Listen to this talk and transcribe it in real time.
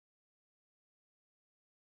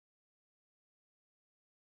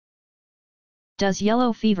Does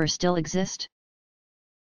yellow fever still exist?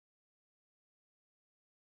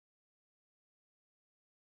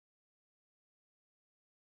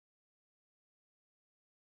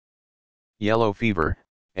 Yellow fever,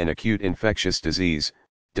 an acute infectious disease,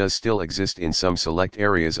 does still exist in some select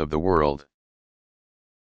areas of the world.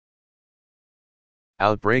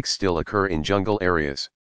 Outbreaks still occur in jungle areas.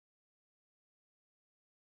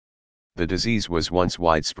 The disease was once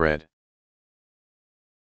widespread,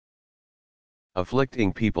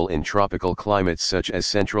 afflicting people in tropical climates such as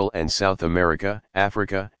Central and South America,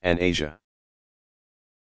 Africa, and Asia.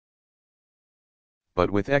 But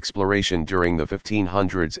with exploration during the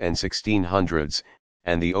 1500s and 1600s,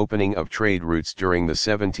 and the opening of trade routes during the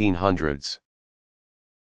 1700s,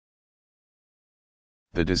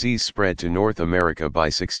 the disease spread to North America by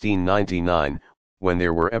 1699, when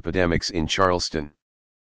there were epidemics in Charleston,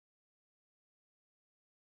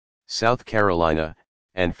 South Carolina,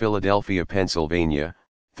 and Philadelphia, Pennsylvania.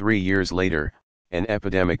 3 years later, an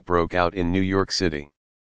epidemic broke out in New York City.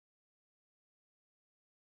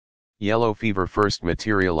 Yellow fever first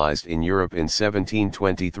materialized in Europe in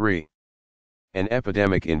 1723. An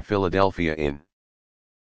epidemic in Philadelphia in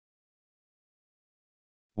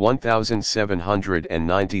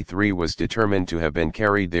 1793 was determined to have been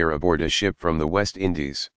carried there aboard a ship from the West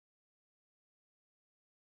Indies.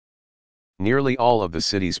 Nearly all of the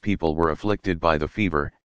city's people were afflicted by the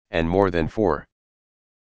fever, and more than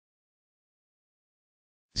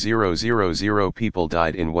 4,000 people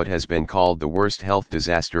died in what has been called the worst health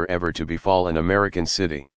disaster ever to befall an American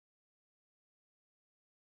city.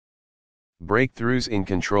 Breakthroughs in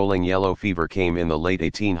controlling yellow fever came in the late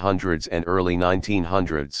 1800s and early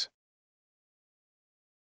 1900s.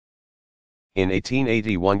 In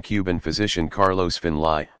 1881, Cuban physician Carlos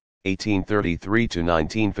Finlay, 1833 to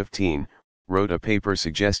 1915, wrote a paper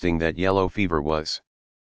suggesting that yellow fever was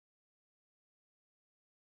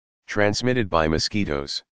transmitted by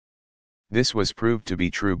mosquitoes. This was proved to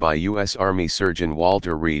be true by U.S. Army surgeon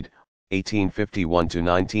Walter Reed, 1851 to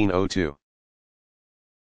 1902,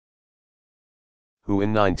 who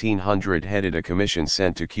in 1900 headed a commission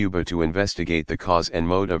sent to Cuba to investigate the cause and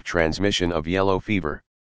mode of transmission of yellow fever.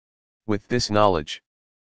 With this knowledge,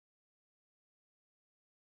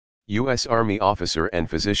 U.S. Army officer and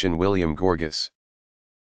physician William Gorgas,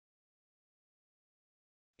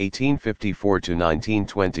 1854 to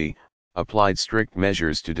 1920, applied strict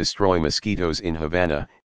measures to destroy mosquitoes in Havana,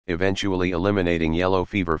 eventually eliminating yellow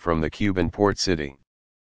fever from the Cuban port city.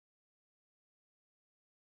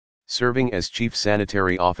 Serving as chief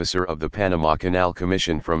sanitary officer of the Panama Canal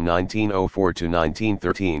Commission from 1904 to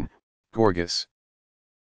 1913, Gorgas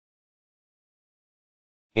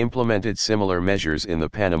implemented similar measures in the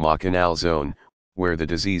Panama Canal Zone, where the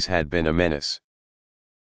disease had been a menace.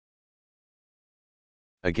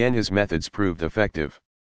 Again, his methods proved effective,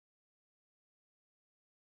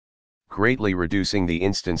 greatly reducing the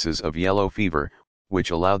instances of yellow fever,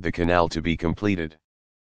 which allowed the canal to be completed.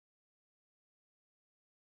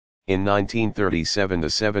 In 1937, the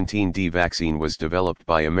 17D vaccine was developed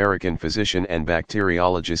by American physician and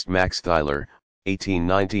bacteriologist Max Theiler,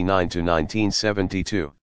 1899 to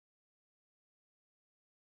 1972.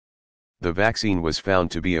 The vaccine was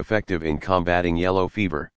found to be effective in combating yellow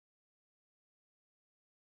fever.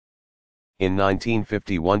 In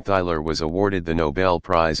 1951, Theiler was awarded the Nobel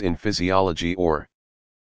Prize in Physiology or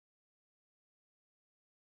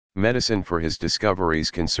Medicine for his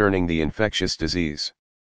discoveries concerning the infectious disease.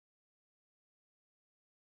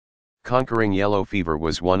 Conquering yellow fever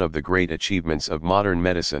was one of the great achievements of modern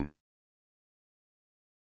medicine.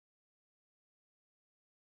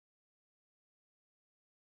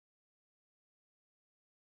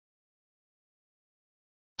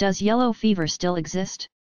 Does yellow fever still exist?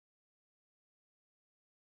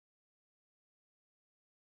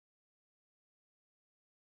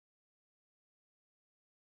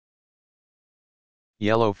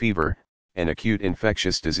 Yellow fever, an acute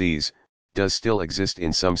infectious disease, does still exist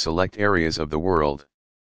in some select areas of the world.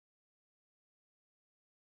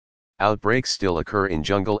 Outbreaks still occur in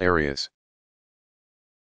jungle areas.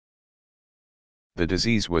 The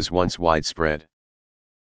disease was once widespread,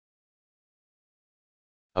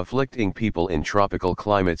 afflicting people in tropical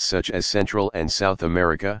climates such as Central and South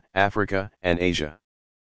America, Africa, and Asia.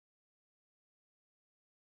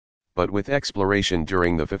 But with exploration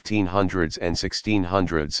during the 1500s and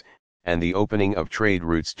 1600s, and the opening of trade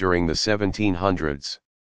routes during the 1700s,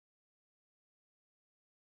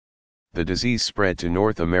 the disease spread to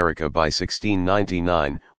North America by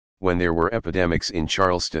 1699, when there were epidemics in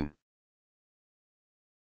Charleston,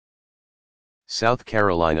 South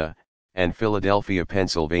Carolina, and Philadelphia,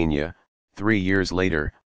 Pennsylvania. 3 years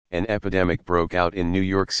later, an epidemic broke out in New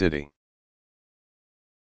York City.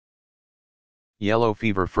 Yellow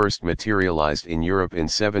fever first materialized in Europe in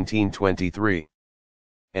 1723.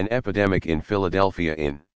 An epidemic in Philadelphia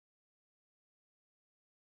in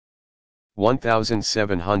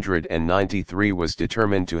 1793 was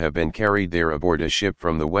determined to have been carried there aboard a ship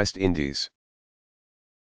from the West Indies.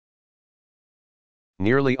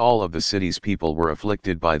 Nearly all of the city's people were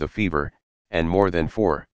afflicted by the fever, and more than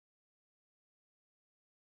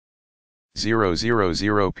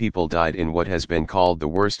 4,000 people died in what has been called the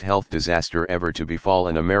worst health disaster ever to befall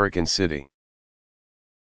an American city.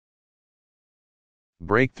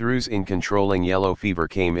 Breakthroughs in controlling yellow fever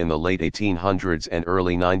came in the late 1800s and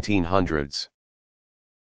early 1900s.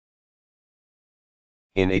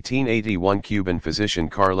 In 1881, Cuban physician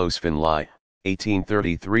Carlos Finlay,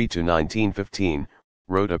 1833 to 1915,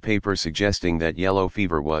 wrote a paper suggesting that yellow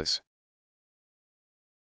fever was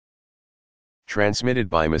transmitted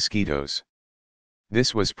by mosquitoes.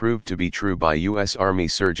 This was proved to be true by U.S. Army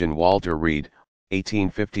surgeon Walter Reed,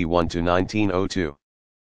 1851 to 1902.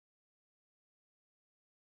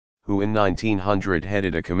 Who in 1900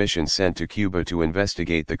 headed a commission sent to Cuba to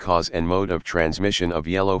investigate the cause and mode of transmission of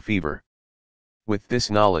yellow fever. With this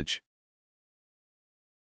knowledge,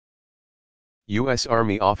 U.S.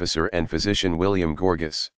 Army officer and physician William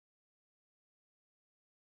Gorgas,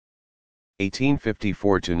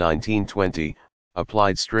 1854 to 1920,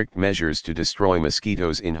 applied strict measures to destroy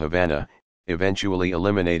mosquitoes in Havana, eventually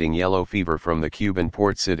eliminating yellow fever from the Cuban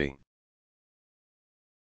port city.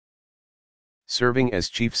 Serving as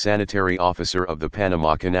Chief Sanitary Officer of the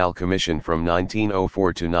Panama Canal Commission from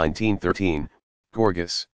 1904 to 1913,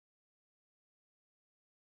 Gorgas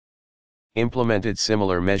implemented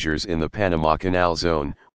similar measures in the Panama Canal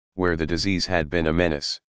Zone, where the disease had been a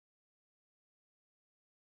menace.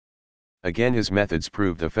 Again, his methods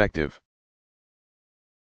proved effective,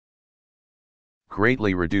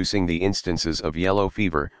 greatly reducing the instances of yellow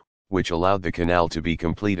fever, which allowed the canal to be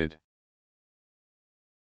completed.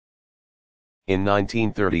 In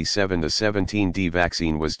 1937, the 17D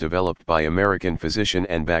vaccine was developed by American physician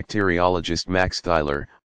and bacteriologist Max Theiler,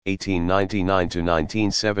 1899 to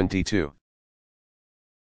 1972.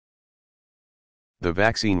 The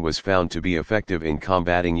vaccine was found to be effective in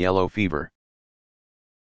combating yellow fever.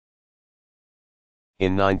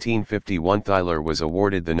 In 1951, Theiler was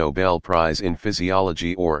awarded the Nobel Prize in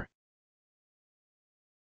Physiology or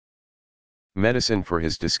Medicine for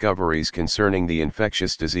his discoveries concerning the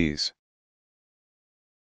infectious disease.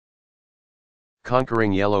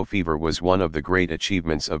 Conquering yellow fever was one of the great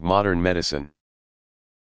achievements of modern medicine.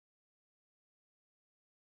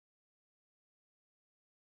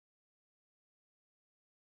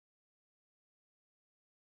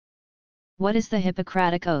 What is the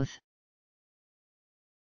Hippocratic Oath?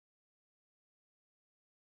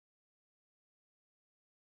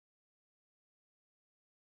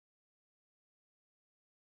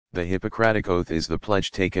 The Hippocratic Oath is the pledge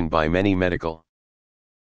taken by many medical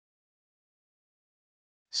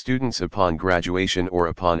students upon graduation or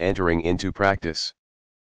upon entering into practice.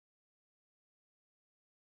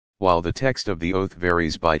 While the text of the oath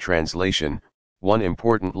varies by translation, one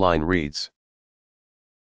important line reads,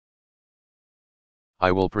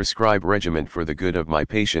 "I will prescribe regimen for the good of my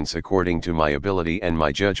patients according to my ability and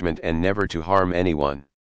my judgment, and never to harm anyone."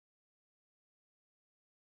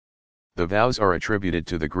 The vows are attributed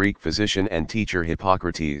to the Greek physician and teacher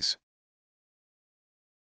Hippocrates.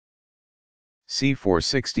 c.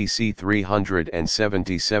 460 c.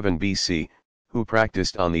 377 BC, who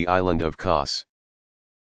practiced on the island of Kos.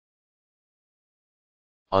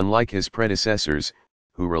 Unlike his predecessors,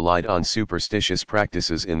 who relied on superstitious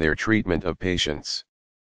practices in their treatment of patients,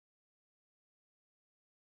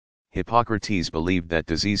 Hippocrates believed that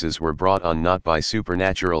diseases were brought on not by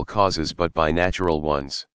supernatural causes but by natural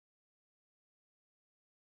ones.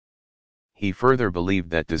 He further believed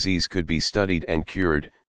that disease could be studied and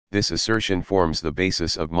cured. This assertion forms the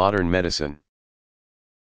basis of modern medicine,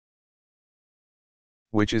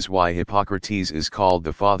 which is why Hippocrates is called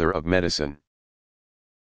the father of medicine.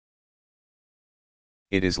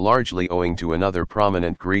 It is largely owing to another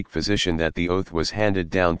prominent Greek physician that the oath was handed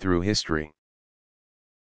down through history.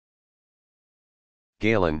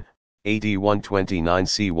 Galen, AD 129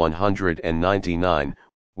 c. 199,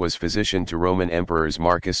 was physician to Roman emperors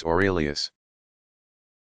Marcus Aurelius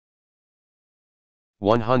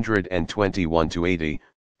 121 to 80,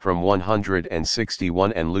 from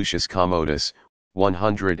 161, and Lucius Commodus,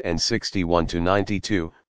 161 to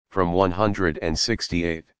 92, from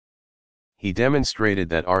 168. He demonstrated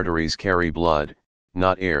that arteries carry blood,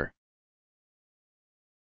 not air,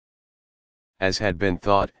 as had been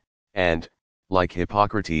thought, and, Like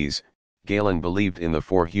Hippocrates, Galen believed in the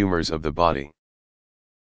four humors of the body.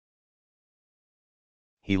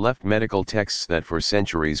 He left medical texts that for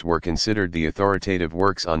centuries were considered the authoritative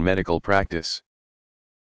works on medical practice.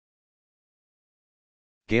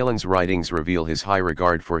 Galen's writings reveal his high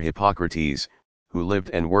regard for Hippocrates, who lived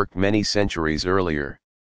and worked many centuries earlier.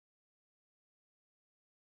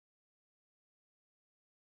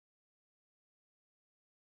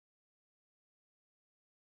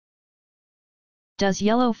 Does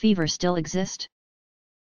yellow fever still exist?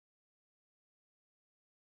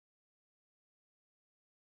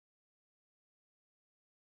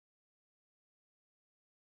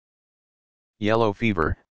 Yellow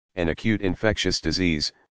fever, an acute infectious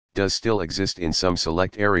disease, does still exist in some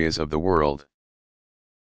select areas of the world.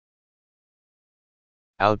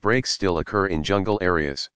 Outbreaks still occur in jungle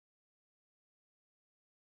areas.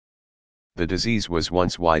 The disease was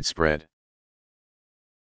once widespread,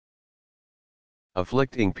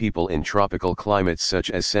 afflicting people in tropical climates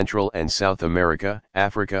such as Central and South America,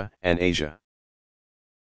 Africa, and Asia.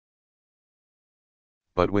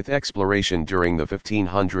 But with exploration during the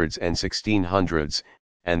 1500s and 1600s,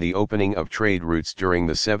 and the opening of trade routes during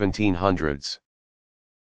the 1700s,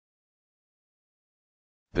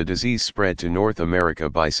 the disease spread to North America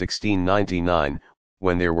by 1699,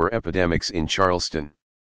 when there were epidemics in Charleston,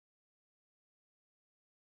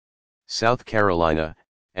 South Carolina,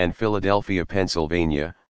 and Philadelphia,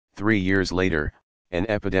 Pennsylvania. 3 years later, an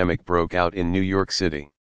epidemic broke out in New York City.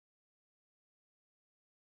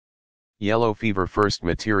 Yellow fever first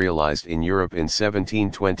materialized in Europe in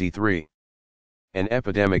 1723. An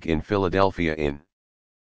epidemic in Philadelphia in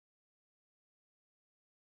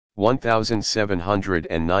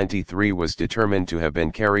 1793 was determined to have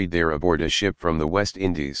been carried there aboard a ship from the West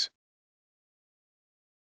Indies.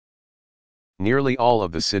 Nearly all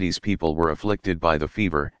of the city's people were afflicted by the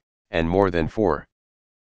fever, and more than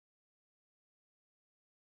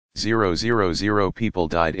 4,000 people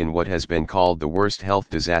died in what has been called the worst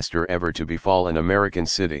health disaster ever to befall an American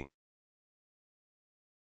city.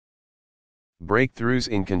 Breakthroughs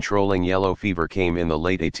in controlling yellow fever came in the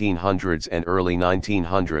late 1800s and early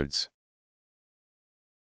 1900s.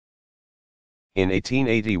 In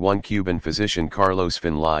 1881, Cuban physician Carlos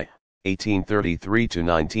Finlay, 1833 to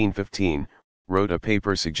 1915, wrote a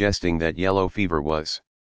paper suggesting that yellow fever was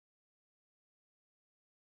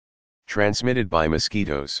transmitted by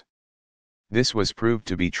mosquitoes. This was proved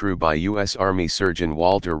to be true by U.S. Army surgeon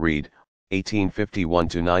Walter Reed, 1851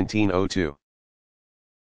 to 1902,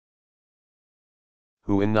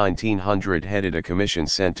 who in 1900 headed a commission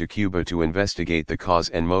sent to Cuba to investigate the cause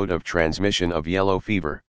and mode of transmission of yellow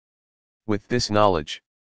fever. With this knowledge,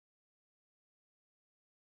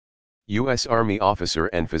 U.S. Army officer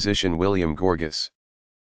and physician William Gorgas,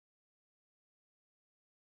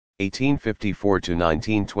 1854 to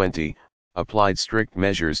 1920, applied strict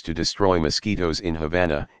measures to destroy mosquitoes in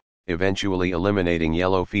Havana, eventually eliminating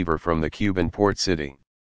yellow fever from the Cuban port city.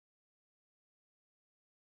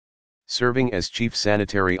 Serving as chief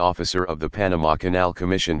sanitary officer of the Panama Canal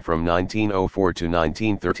Commission from 1904 to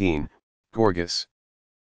 1913, Gorgas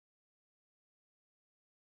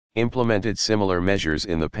implemented similar measures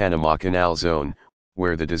in the Panama Canal Zone,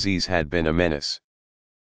 where the disease had been a menace.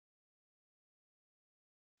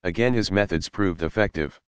 Again, his methods proved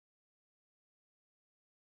effective,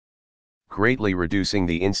 greatly reducing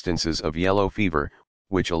the instances of yellow fever,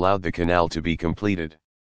 which allowed the canal to be completed.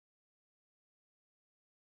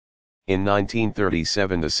 In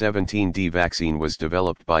 1937, the 17D vaccine was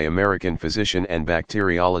developed by American physician and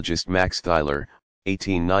bacteriologist Max Theiler,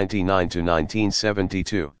 1899 to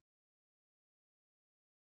 1972.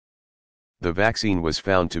 The vaccine was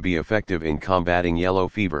found to be effective in combating yellow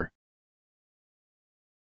fever.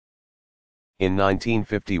 In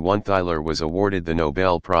 1951, Theiler was awarded the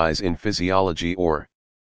Nobel Prize in Physiology or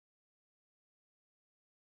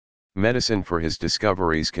Medicine for his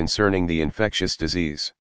discoveries concerning the infectious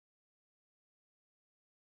disease.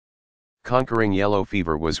 Conquering yellow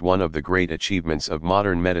fever was one of the great achievements of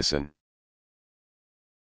modern medicine.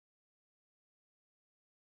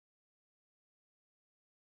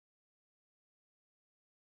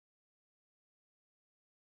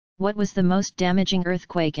 What was the most damaging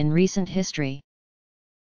earthquake in recent history?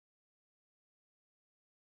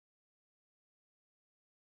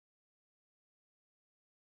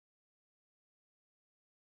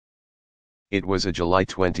 It was a July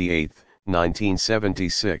 28,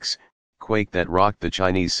 1976, quake that rocked the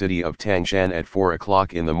Chinese city of Tangshan at 4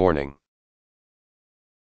 o'clock in the morning.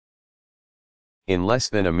 In less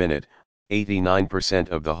than a minute, 89%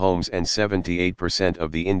 of the homes and 78%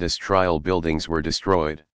 of the industrial buildings were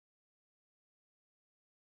destroyed.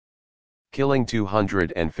 killing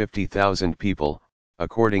 250,000 people,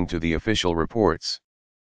 according to the official reports.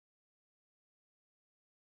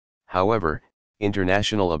 However,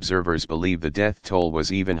 international observers believe the death toll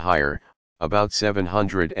was even higher, about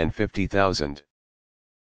 750,000.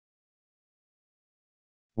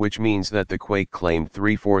 Which means that the quake claimed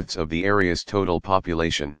 3/4 of the area's total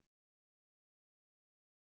population.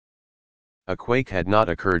 A quake had not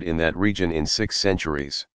occurred in that region in 6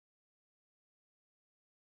 centuries.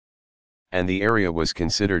 And the area was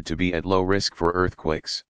considered to be at low risk for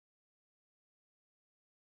earthquakes.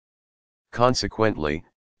 Consequently,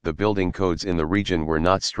 the building codes in the region were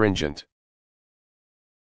not stringent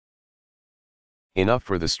enough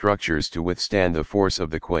for the structures to withstand the force of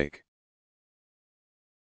the quake.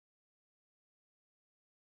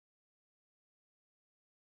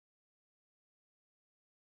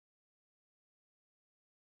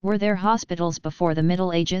 Were there hospitals before the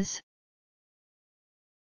Middle Ages?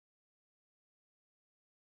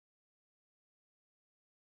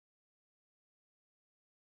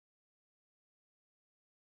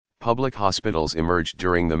 Public hospitals emerged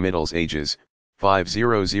during the Middle Ages,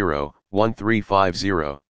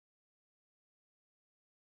 500-1350.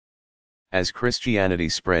 As Christianity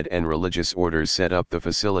spread and religious orders set up the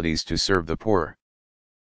facilities to serve the poor.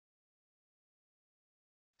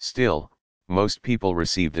 Still, most people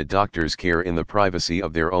received a doctor's care in the privacy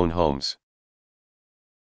of their own homes.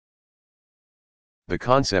 The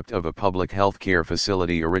concept of a public health care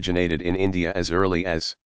facility originated in India as early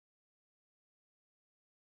as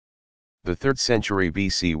the 3rd century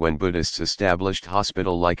BC, when Buddhists established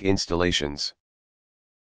hospital-like installations.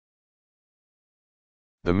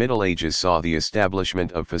 The Middle Ages saw the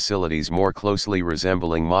establishment of facilities more closely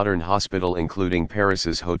resembling modern hospital, including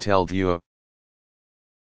Paris's Hôtel Dieu.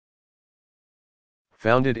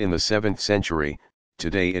 Founded in the 7th century,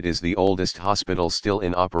 today it is the oldest hospital still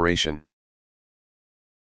in operation.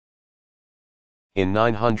 In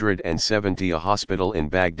 970, a hospital in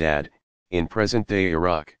Baghdad, in present-day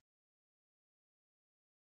Iraq,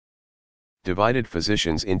 divided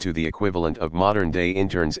physicians into the equivalent of modern-day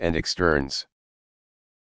interns and externs.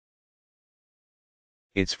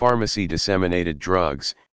 Its pharmacy disseminated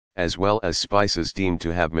drugs, as well as spices deemed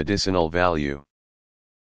to have medicinal value,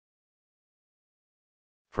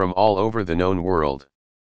 from all over the known world.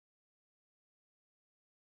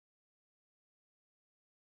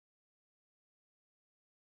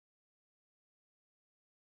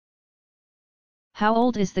 How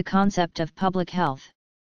old is the concept of public health?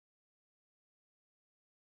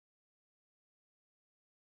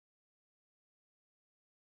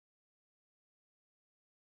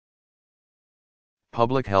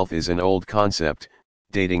 Public health is an old concept,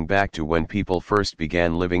 dating back to when people first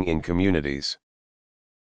began living in communities.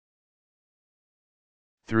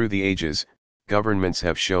 Through the ages, governments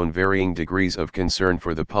have shown varying degrees of concern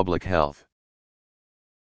for the public health.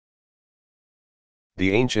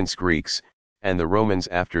 The ancient Greeks, and the Romans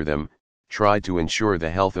after them, tried to ensure the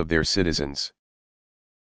health of their citizens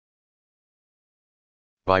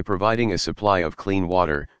by providing a supply of clean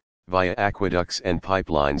water, via aqueducts and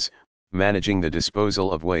pipelines, managing the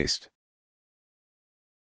disposal of waste,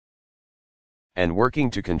 and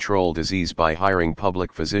working to control disease by hiring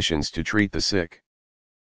public physicians to treat the sick.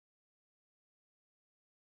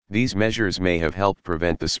 These measures may have helped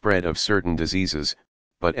prevent the spread of certain diseases,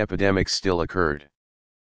 but epidemics still occurred.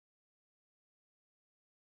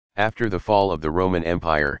 After the fall of the Roman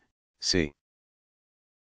Empire, c.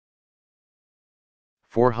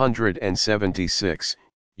 476,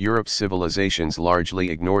 Europe's civilizations largely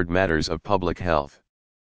ignored matters of public health.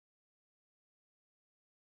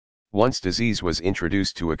 Once disease was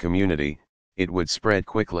introduced to a community, it would spread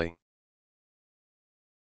quickly.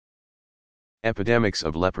 Epidemics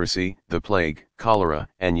of leprosy, the plague, cholera,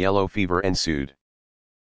 and yellow fever ensued.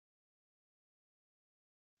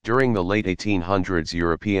 During the late 1800s,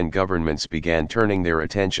 European governments began turning their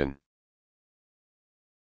attention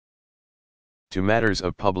to matters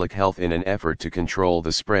of public health in an effort to control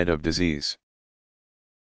the spread of disease.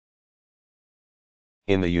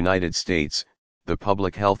 In the United States, the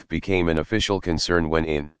public health became an official concern when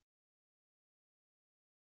in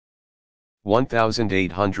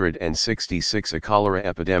 1866 a cholera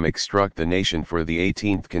epidemic struck the nation for the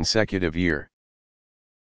 18th consecutive year.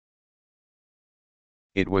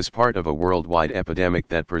 It was part of a worldwide epidemic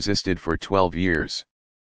that persisted for 12 years.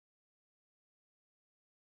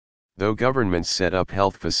 Though governments set up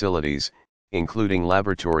health facilities, including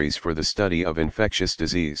laboratories for the study of infectious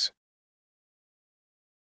disease.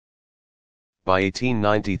 By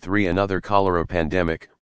 1893 another cholera pandemic,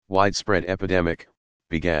 widespread epidemic,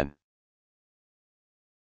 began.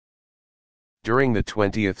 During the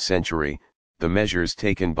 20th century, the measures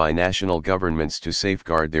taken by national governments to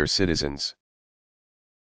safeguard their citizens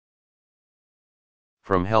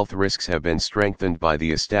from health risks have been strengthened by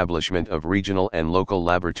the establishment of regional and local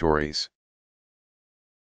laboratories,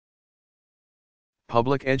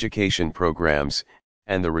 public education programs,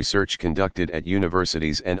 and the research conducted at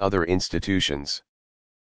universities and other institutions.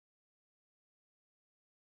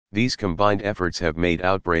 These combined efforts have made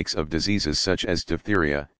outbreaks of diseases such as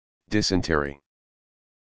diphtheria, dysentery,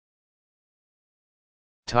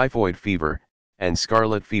 typhoid fever, and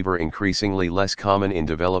scarlet fever increasingly less common in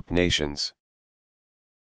developed nations.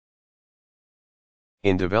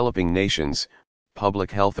 In developing nations, public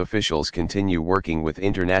health officials continue working with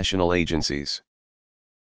international agencies,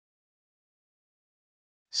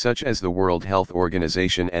 such as the World Health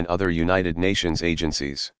Organization and other United Nations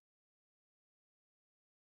agencies,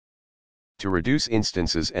 to reduce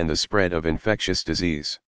instances and the spread of infectious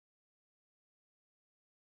disease.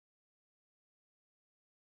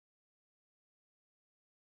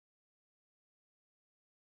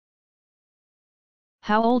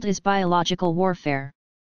 How old is biological warfare?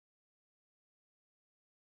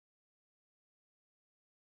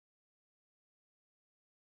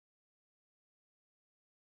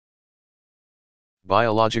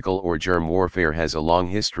 Biological or germ warfare has a long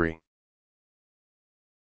history.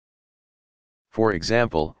 For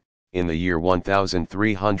example, in the year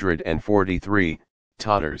 1343,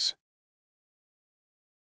 Tatars,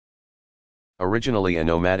 originally a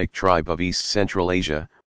nomadic tribe of East Central Asia,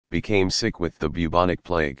 became sick with the bubonic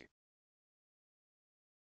plague.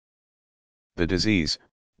 The disease,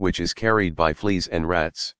 which is carried by fleas and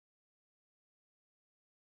rats,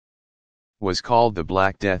 was called the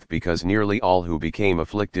Black Death because nearly all who became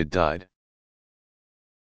afflicted died.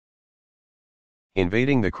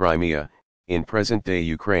 Invading the Crimea, in present-day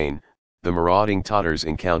Ukraine, the marauding Tatars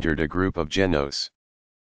encountered a group of Genos,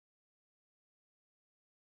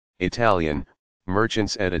 Italian,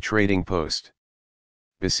 merchants at a trading post.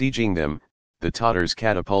 Besieging them, the Tatars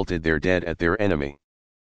catapulted their dead at their enemy,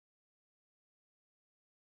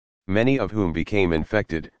 many of whom became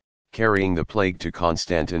infected, carrying the plague to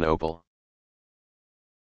Constantinople,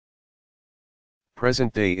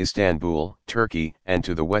 present-day Istanbul, Turkey, and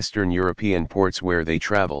to the Western European ports where they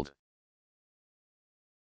traveled.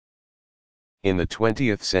 In the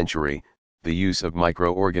 20th century, the use of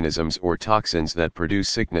microorganisms or toxins that produce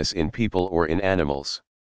sickness in people or in animals,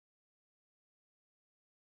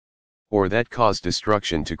 or that cause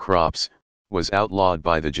destruction to crops, was outlawed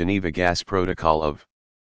by the Geneva Gas Protocol of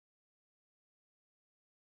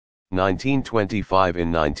 1925.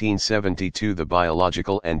 In 1972, the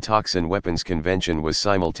Biological and Toxin Weapons Convention was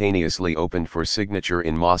simultaneously opened for signature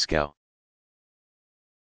in Moscow,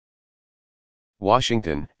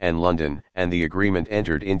 Washington, and London, and the agreement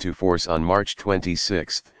entered into force on March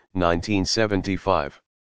 26, 1975.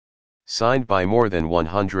 Signed by more than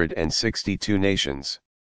 162 nations.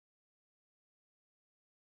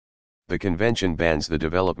 The convention bans the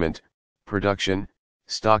development, production,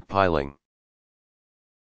 stockpiling,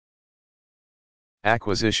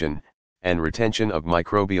 acquisition, and retention of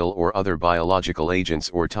microbial or other biological agents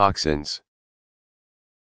or toxins,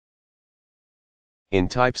 in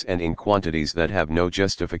types and in quantities that have no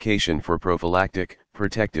justification for prophylactic,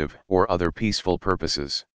 protective, or other peaceful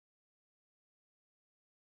purposes.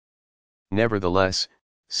 Nevertheless,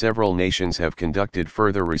 several nations have conducted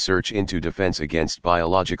further research into defense against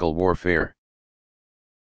biological warfare,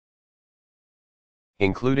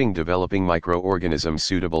 including developing microorganisms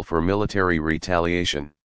suitable for military retaliation.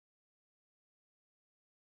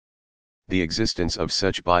 The existence of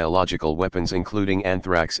such biological weapons including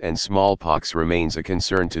anthrax and smallpox remains a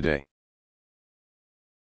concern today.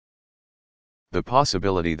 The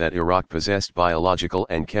possibility that Iraq possessed biological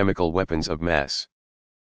and chemical weapons of mass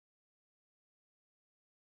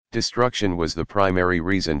destruction was the primary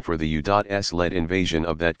reason for the U.S.-led invasion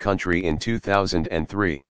of that country in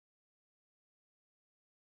 2003.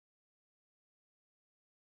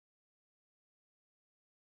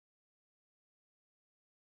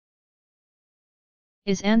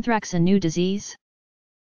 Is anthrax a new disease?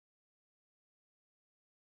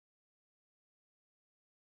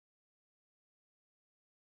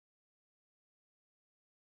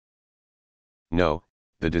 No,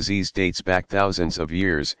 the disease dates back thousands of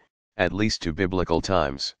years, at least to biblical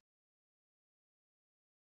times.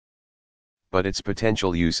 But its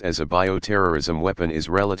potential use as a bioterrorism weapon is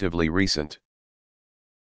relatively recent.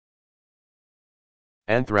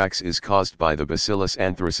 Anthrax is caused by the Bacillus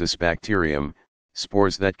anthracis bacterium,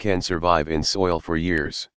 spores that can survive in soil for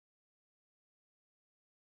years.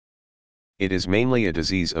 It is mainly a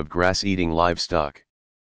disease of grass-eating livestock.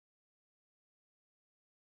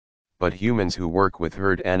 but humans who work with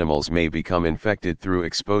herd animals may become infected through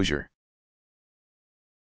exposure.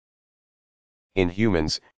 In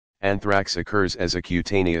humans, anthrax occurs as a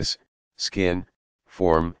cutaneous, skin,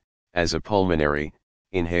 form, as a pulmonary,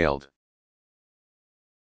 inhaled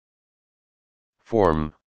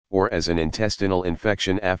form, or as an intestinal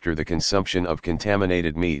infection after the consumption of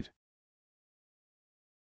contaminated meat.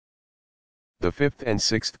 The fifth and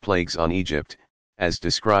sixth plagues on Egypt, as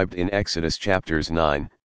described in Exodus chapters 9,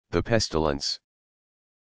 the pestilence,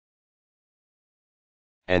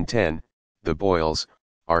 and 10, the boils,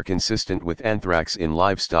 are consistent with anthrax in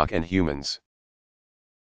livestock and humans.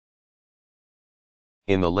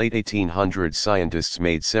 In the late 1800s, scientists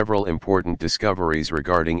made several important discoveries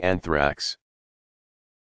regarding anthrax.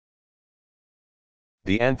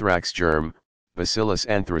 The anthrax germ, Bacillus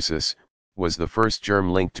anthracis, was the first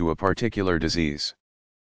germ linked to a particular disease.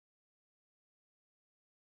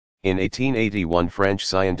 In 1881, French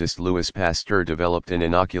scientist Louis Pasteur developed an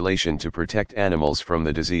inoculation to protect animals from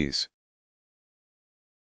the disease.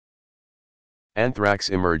 Anthrax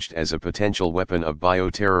emerged as a potential weapon of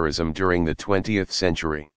bioterrorism during the 20th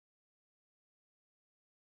century.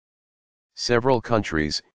 Several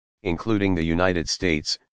countries, including the United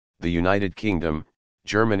States, the United Kingdom,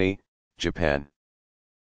 Germany, Japan,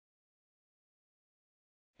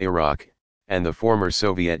 Iraq, and the former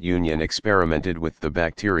Soviet Union experimented with the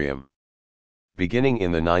bacterium. Beginning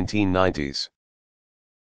in the 1990s,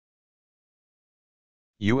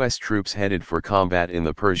 U.S. troops headed for combat in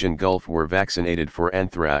the Persian Gulf were vaccinated for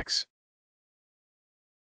anthrax.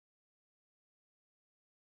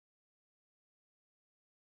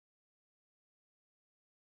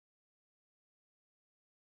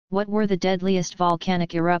 What were the deadliest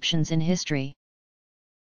volcanic eruptions in history?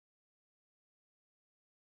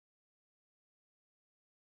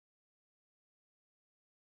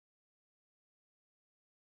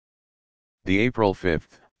 The April 5,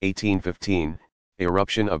 1815,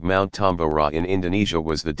 eruption of Mount Tambora in Indonesia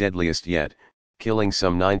was the deadliest yet, killing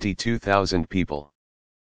some 92,000 people.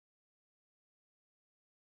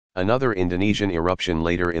 Another Indonesian eruption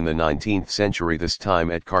later in the 19th century, this time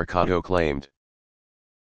at Krakatau, claimed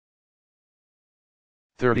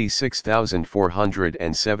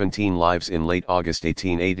 36,417 lives in late August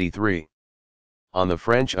 1883. On the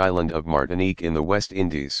French island of Martinique in the West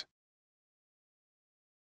Indies,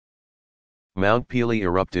 Mount Pelee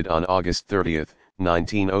erupted on August 30,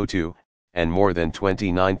 1902, and more than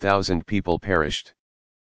 29,000 people perished.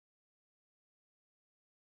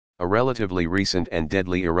 A relatively recent and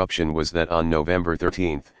deadly eruption was that on November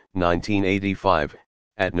 13, 1985,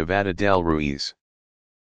 at Nevada del Ruiz,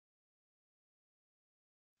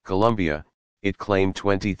 Colombia. It claimed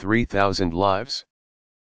 23,000 lives.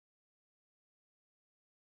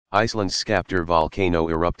 Iceland's Skaptur volcano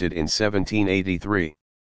erupted in 1783.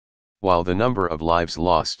 While the number of lives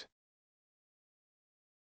lost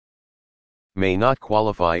may not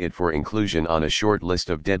qualify it for inclusion on a short list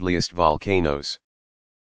of deadliest volcanoes,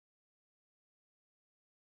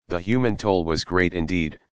 the human toll was great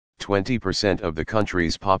indeed. 20% of the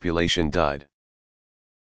country's population died.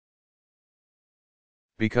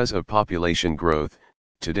 Because of population growth,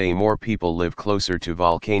 today more people live closer to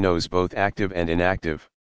volcanoes, both active and inactive.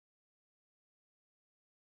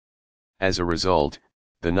 As a result,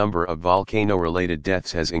 the number of volcano-related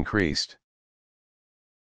deaths has increased.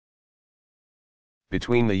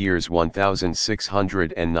 Between the years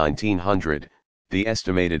 1600 and 1900, the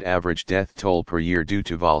estimated average death toll per year due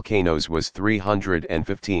to volcanoes was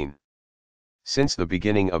 315. Since the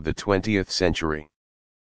beginning of the 20th century,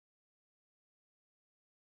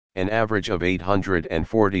 an average of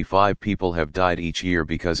 845 people have died each year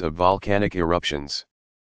because of volcanic eruptions.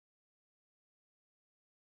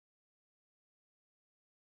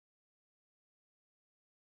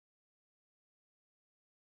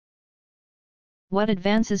 What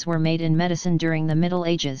advances were made in medicine during the Middle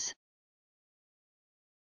Ages?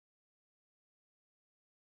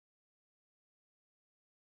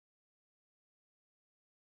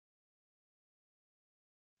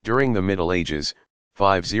 During the Middle Ages,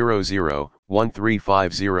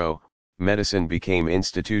 500-1350, medicine became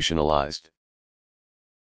institutionalized.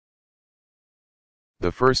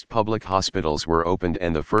 The first public hospitals were opened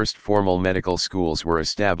and the first formal medical schools were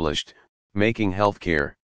established, making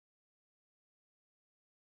healthcare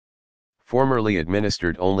formerly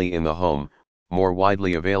administered only in the home more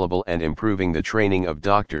widely available and improving the training of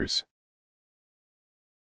doctors.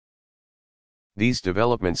 These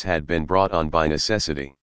developments had been brought on by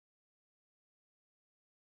necessity.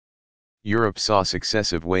 Europe saw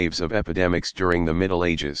successive waves of epidemics during the Middle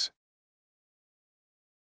Ages.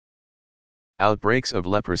 Outbreaks of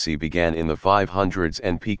leprosy began in the 500s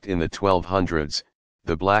and peaked in the 1200s,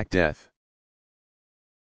 the Black Death.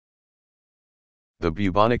 The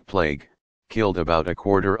bubonic plague killed about a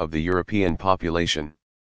quarter of the European population.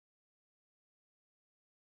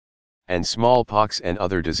 And smallpox and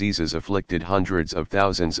other diseases afflicted hundreds of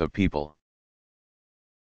thousands of people.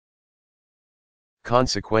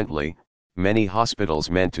 Consequently, many hospitals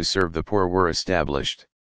meant to serve the poor were established,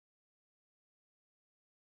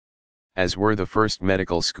 as were the first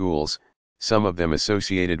medical schools, some of them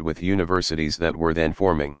associated with universities that were then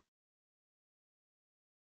forming,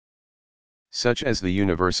 such as the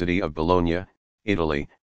University of Bologna, Italy,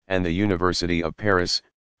 and the University of Paris,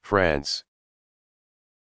 France.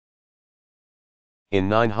 In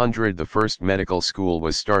 900 the first medical school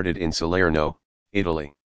was started in Salerno,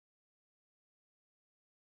 Italy.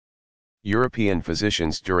 European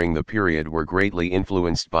physicians during the period were greatly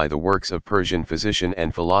influenced by the works of Persian physician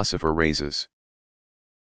and philosopher Rhazes,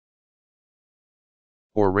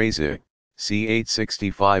 or Reza, c.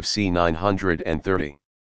 865 c. 930.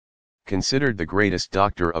 Considered the greatest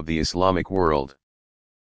doctor of the Islamic world.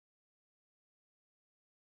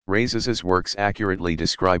 Rhazes's works accurately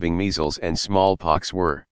describing measles and smallpox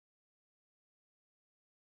were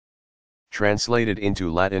translated into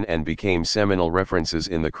Latin and became seminal references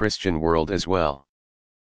in the Christian world as well.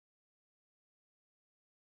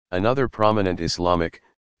 Another prominent Islamic,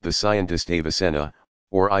 the scientist Avicenna,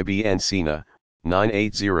 or Ibn Sina,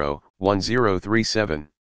 980-1037,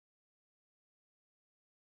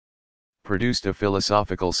 produced a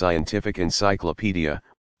philosophical scientific encyclopedia,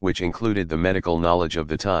 which included the medical knowledge of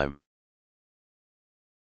the time.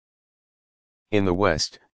 In the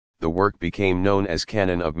West, the work became known as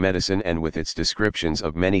Canon of Medicine, and with its descriptions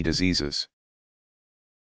of many diseases,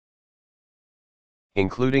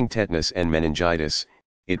 including tetanus and meningitis,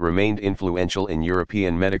 it remained influential in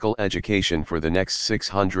European medical education for the next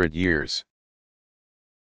 600 years.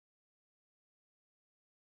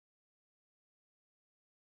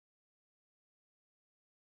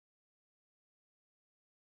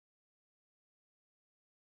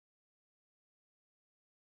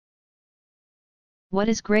 What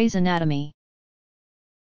is Gray's Anatomy?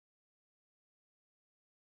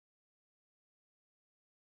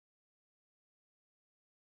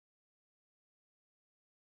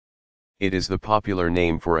 It is the popular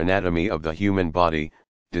name for anatomy of the human body,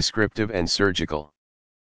 descriptive and surgical.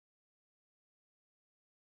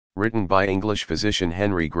 Written by English physician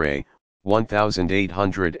Henry Gray,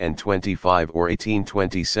 1825 or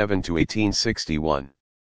 1827 to 1861.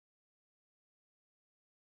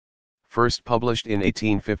 First published in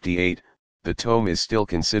 1858, the tome is still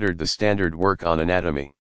considered the standard work on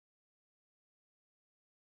anatomy,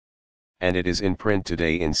 and it is in print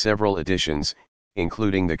today in several editions,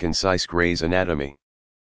 including the concise Gray's Anatomy.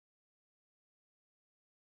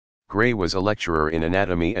 Gray was a lecturer in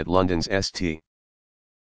anatomy at London's St.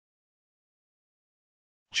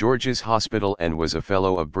 George's Hospital and was a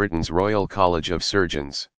Fellow of Britain's Royal College of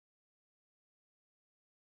Surgeons.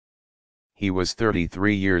 He was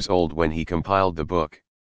 33 years old when he compiled the book,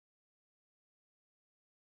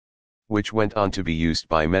 which went on to be used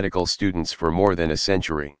by medical students for more than a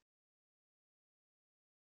century.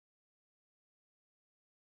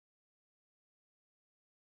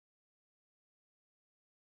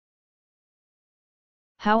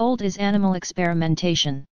 How old is animal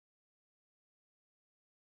experimentation?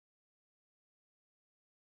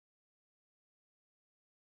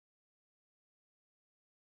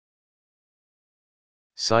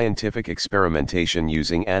 Scientific experimentation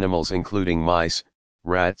using animals including mice,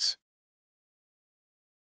 rats,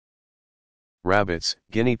 rabbits,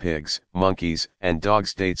 guinea pigs, monkeys, and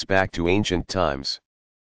dogs dates back to ancient times.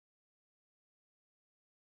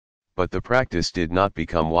 But the practice did not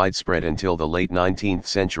become widespread until the late 19th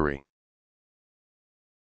century.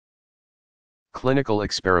 Clinical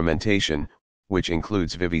experimentation, which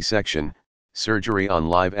includes vivisection, surgery on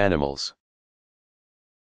live animals,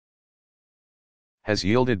 has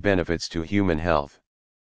yielded benefits to human health.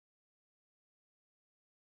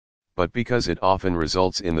 But because it often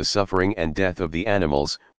results in the suffering and death of the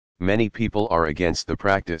animals, many people are against the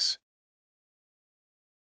practice.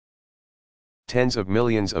 Tens of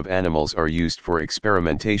millions of animals are used for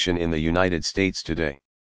experimentation in the United States today.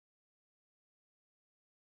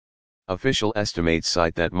 Official estimates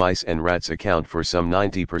cite that mice and rats account for some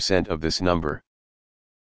 90% of this number.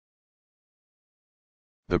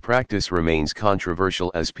 The practice remains controversial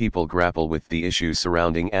as people grapple with the issues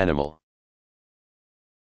surrounding animal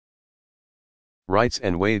rights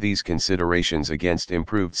and weigh these considerations against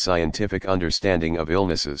improved scientific understanding of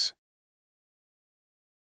illnesses.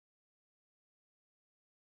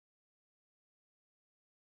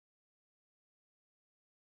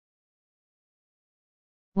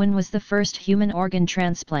 When was the first human organ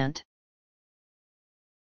transplant?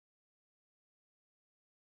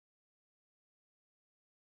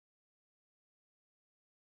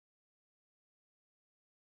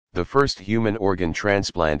 The first human organ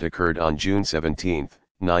transplant occurred on June 17,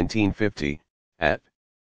 1950, at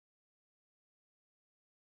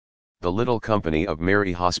the Little Company of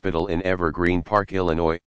Mary Hospital in Evergreen Park,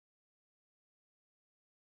 Illinois.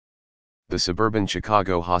 The suburban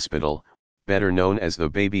Chicago hospital, better known as the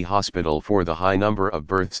Baby Hospital for the high number of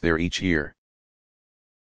births there each year,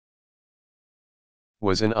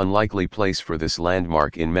 was an unlikely place for this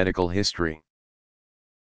landmark in medical history.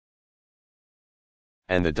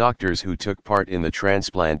 And the doctors who took part in the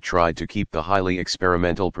transplant tried to keep the highly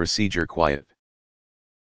experimental procedure quiet.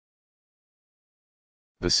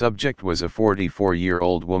 The subject was a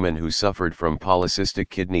 44-year-old woman who suffered from polycystic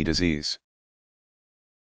kidney disease.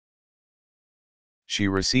 She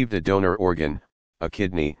received a donor organ, a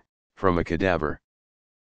kidney, from a cadaver,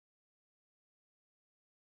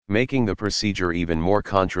 making the procedure even more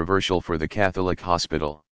controversial for the Catholic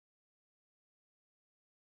hospital.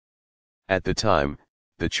 At the time,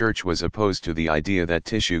 the Church was opposed to the idea that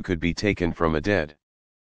tissue could be taken from a dead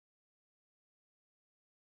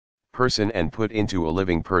person and put into a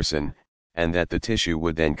living person, and that the tissue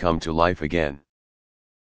would then come to life again.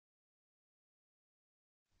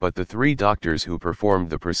 But the three doctors who performed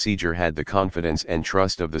the procedure had the confidence and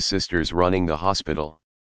trust of the sisters running the hospital.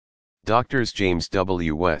 Doctors James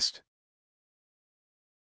W. West,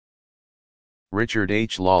 Richard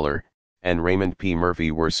H. Lawler, and Raymond P.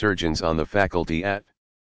 Murphy were surgeons on the faculty at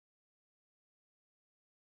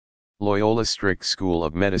Loyola Strict School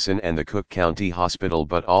of Medicine and the Cook County Hospital,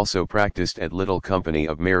 but also practiced at Little Company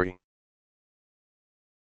of Mary.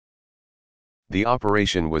 The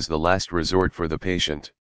operation was the last resort for the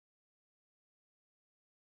patient,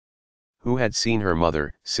 who had seen her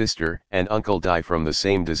mother, sister, and uncle die from the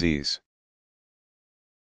same disease.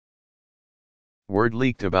 Word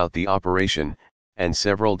leaked about the operation, and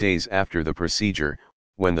several days after the procedure,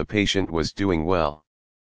 when the patient was doing well,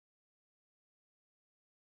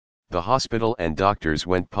 the hospital and doctors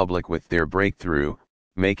went public with their breakthrough,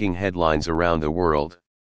 making headlines around the world.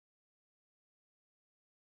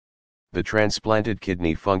 The transplanted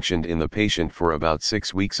kidney functioned in the patient for about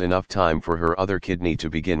 6 weeks, enough time for her other kidney to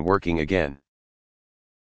begin working again.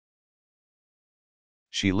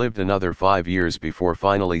 She lived another 5 years before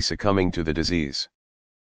finally succumbing to the disease.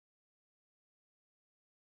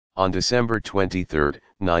 On December 23,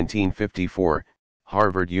 1954,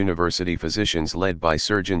 Harvard University physicians led by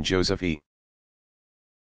surgeon Joseph E.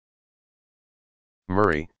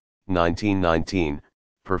 Murray, 1919,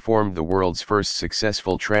 performed the world's first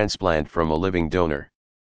successful transplant from a living donor,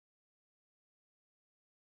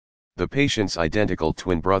 the patient's identical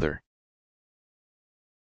twin brother.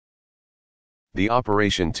 The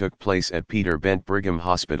operation took place at Peter Bent Brigham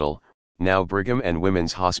Hospital, now Brigham and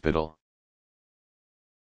Women's Hospital.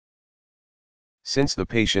 Since the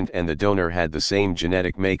patient and the donor had the same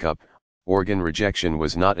genetic makeup, organ rejection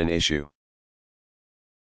was not an issue.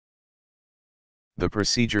 The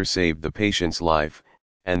procedure saved the patient's life,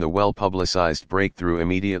 and the well-publicized breakthrough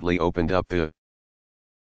immediately opened up the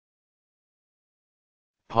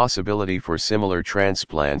possibility for similar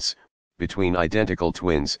transplants, between identical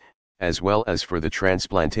twins, as well as for the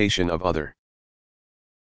transplantation of other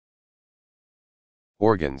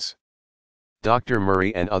organs. Dr.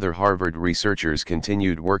 Murray and other Harvard researchers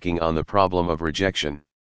continued working on the problem of rejection,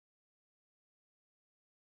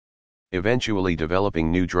 eventually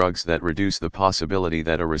developing new drugs that reduce the possibility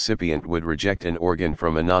that a recipient would reject an organ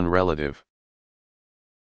from a non-relative.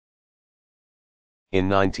 In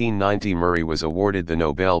 1990, Murray was awarded the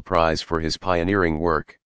Nobel Prize for his pioneering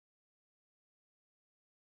work.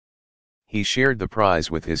 He shared the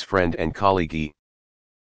prize with his friend and colleague E.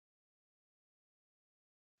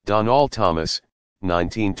 Donald Thomas,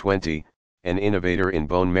 1920, an innovator in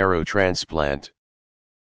bone marrow transplant.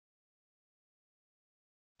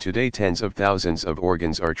 Today, tens of thousands of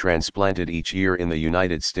organs are transplanted each year in the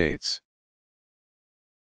United States.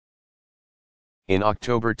 In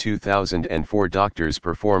October 2004, doctors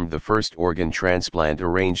performed the first organ transplant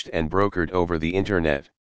arranged and brokered over the Internet.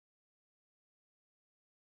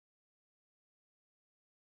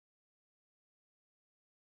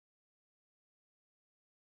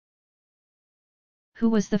 Who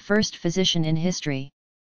was the first physician in history?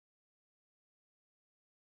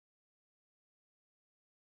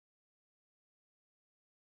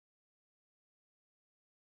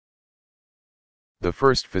 The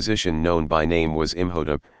first physician known by name was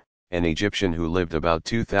Imhotep, an Egyptian who lived about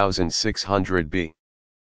 2600 B.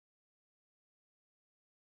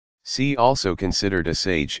 See also considered a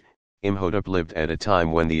sage. Imhotep lived at a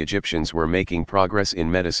time when the Egyptians were making progress in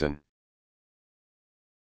medicine.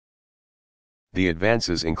 The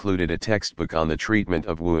advances included a textbook on the treatment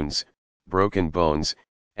of wounds, broken bones,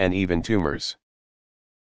 and even tumors.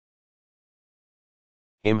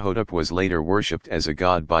 Imhotep was later worshipped as a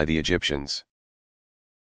god by the Egyptians.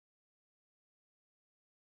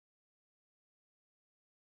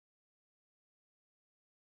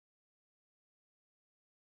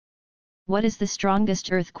 What is the strongest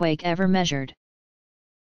earthquake ever measured?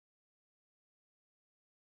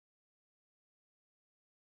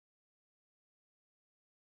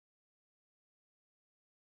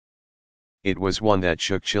 It was one that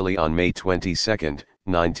shook Chile on May 22,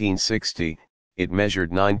 1960, it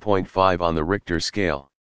measured 9.5 on the Richter scale.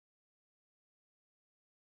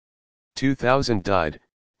 2,000 died,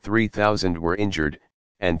 3,000 were injured,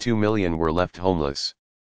 and 2 million were left homeless.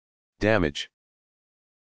 Damage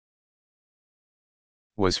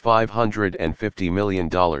was $550 million.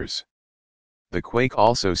 The quake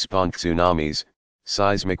also spawned tsunamis,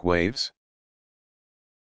 seismic waves,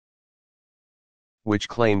 which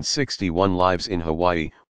claimed 61 lives in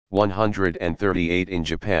Hawaii, 138 in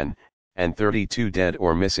Japan, and 32 dead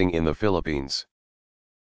or missing in the Philippines.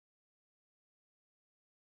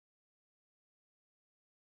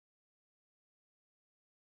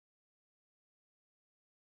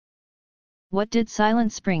 What did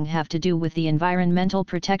Silent Spring have to do with the environmental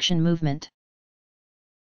protection movement?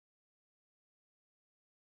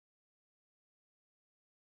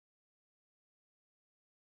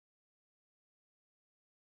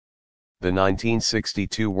 The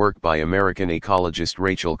 1962 work by American ecologist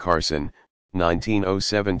Rachel Carson,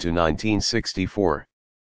 1907 to 1964,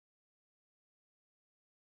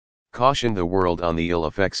 cautioned the world on the ill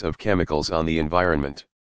effects of chemicals on the environment.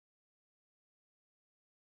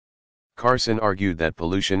 Carson argued that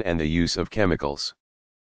pollution and the use of chemicals,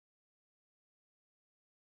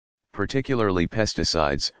 particularly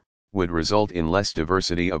pesticides, would result in less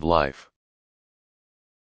diversity of life.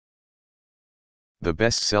 The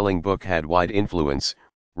best-selling book had wide influence,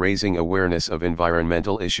 raising awareness of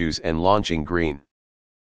environmental issues and launching green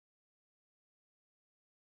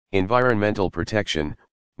environmental protection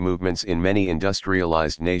movements in many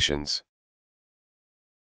industrialized nations.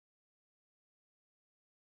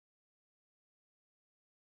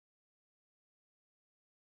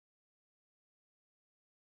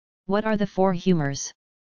 What are the four humors?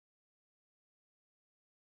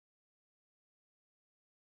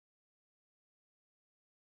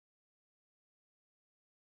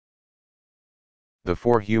 The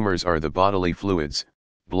four humors are the bodily fluids,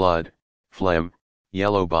 blood, phlegm,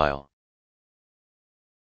 yellow bile,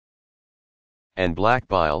 and black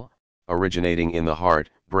bile, originating in the heart,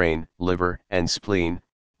 brain, liver, and spleen,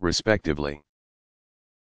 respectively.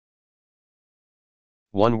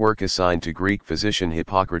 One work assigned to Greek physician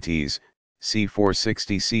Hippocrates, c.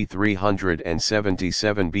 460 c.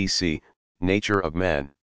 377 BC, Nature of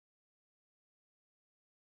Man,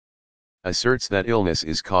 asserts that illness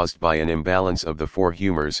is caused by an imbalance of the four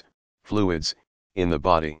humors, fluids, in the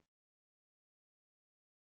body.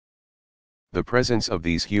 The presence of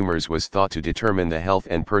these humors was thought to determine the health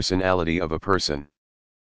and personality of a person.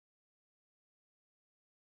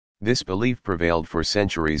 This belief prevailed for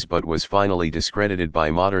centuries but was finally discredited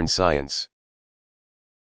by modern science.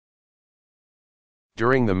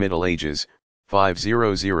 During the Middle Ages,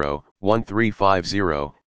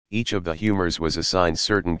 500-1350, each of the humors was assigned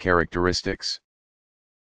certain characteristics.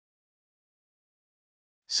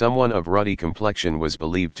 Someone of ruddy complexion was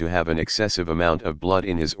believed to have an excessive amount of blood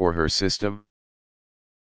in his or her system.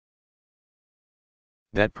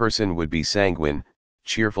 That person would be sanguine,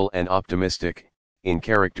 cheerful and optimistic, in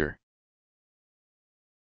character.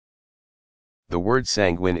 The word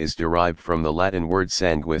sanguine is derived from the Latin word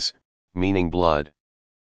sanguis, meaning blood.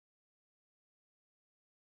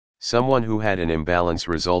 Someone who had an imbalance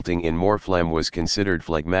resulting in more phlegm was considered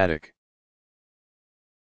phlegmatic,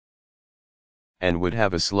 and would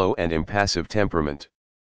have a slow and impassive temperament.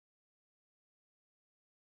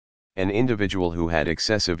 An individual who had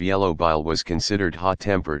excessive yellow bile was considered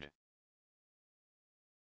hot-tempered,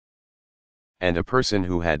 and a person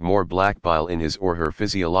who had more black bile in his or her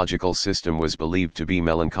physiological system was believed to be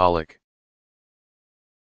melancholic.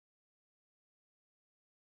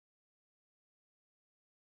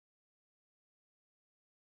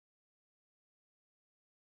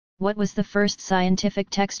 What was the first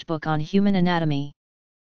scientific textbook on human anatomy?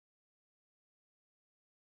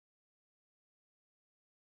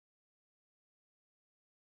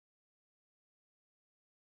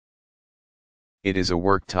 It is a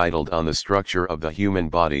work titled On the Structure of the Human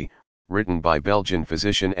Body, written by Belgian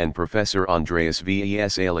physician and professor Andreas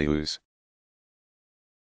Vesalius.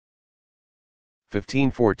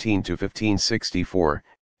 1514 to 1564,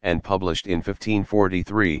 and published in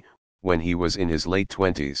 1543, when he was in his late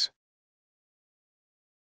 20s.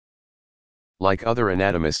 Like other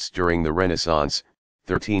anatomists during the Renaissance,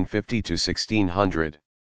 1350 to 1600.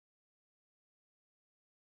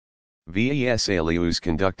 Vesalius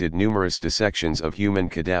conducted numerous dissections of human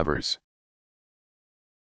cadavers.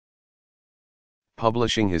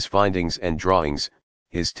 Publishing his findings and drawings,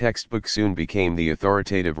 his textbook soon became the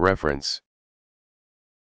authoritative reference.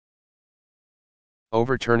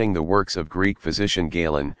 Overturning the works of Greek physician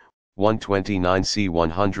Galen, 129 c.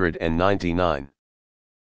 199.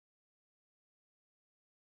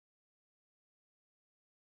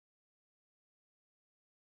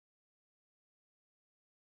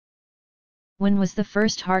 When was the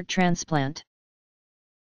first heart transplant?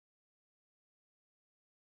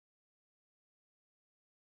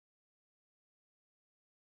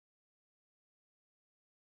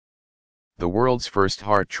 The world's first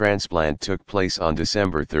heart transplant took place on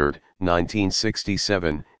December 3,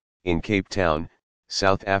 1967, in Cape Town,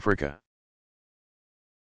 South Africa.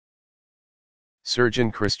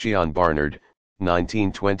 Surgeon Christiaan Barnard,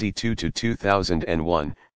 1922 to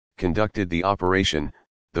 2001, conducted the operation.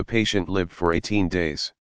 The patient lived for 18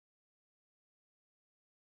 days.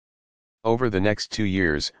 Over the next 2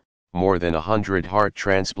 years, more than 100 heart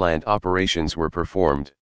transplant operations were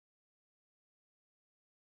performed.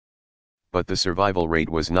 But the survival rate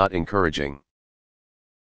was not encouraging.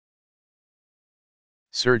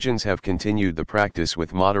 Surgeons have continued the practice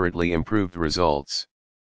with moderately improved results.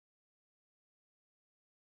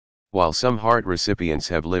 While some heart recipients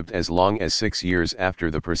have lived as long as 6 years after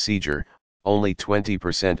the procedure, only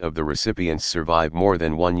 20% of the recipients survive more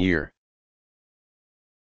than 1 year.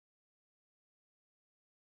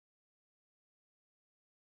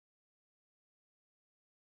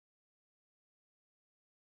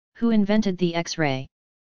 Who invented the X-ray?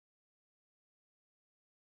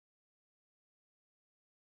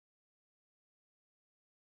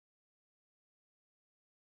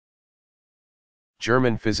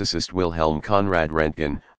 German physicist Wilhelm Conrad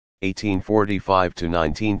Röntgen, 1845 to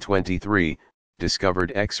 1923,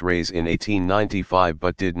 discovered X-rays in 1895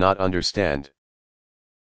 but did not understand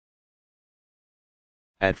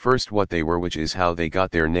at first what they were, which is how they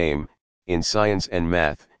got their name. In science and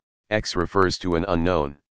math, X refers to an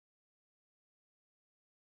unknown.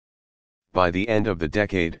 By the end of the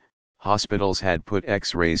decade, hospitals had put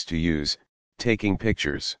X-rays to use, taking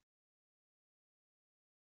pictures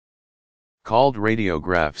called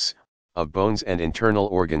radiographs of bones and internal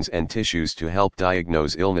organs and tissues to help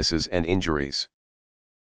diagnose illnesses and injuries.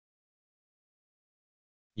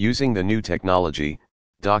 Using the new technology,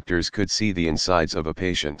 doctors could see the insides of a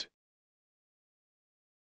patient.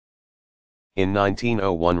 In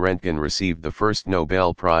 1901, Röntgen received the first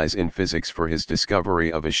Nobel Prize in Physics for his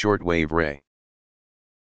discovery of a shortwave ray.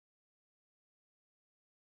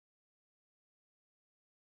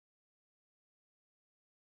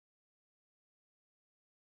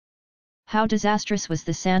 How disastrous was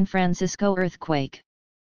the San Francisco earthquake?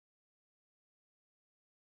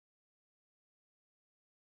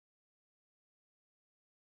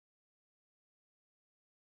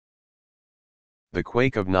 The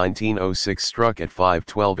quake of 1906 struck at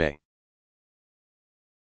 5:12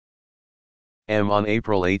 a.m. on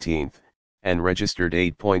April 18, and registered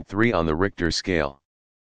 8.3 on the Richter scale.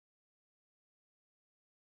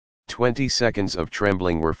 20 seconds of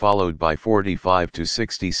trembling were followed by 45 to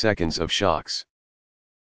 60 seconds of shocks.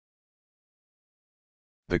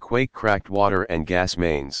 The quake cracked water and gas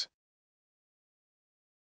mains,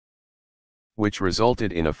 which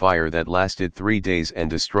resulted in a fire that lasted 3 days and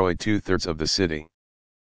destroyed 2/3 of the city.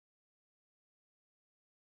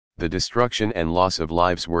 The destruction and loss of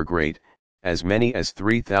lives were great, as many as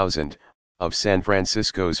 3,000, of San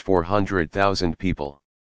Francisco's 400,000 people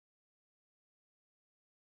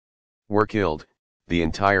were killed. The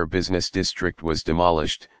entire business district was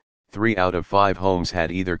demolished. 3 out of 5 homes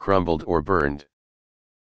had either crumbled or burned.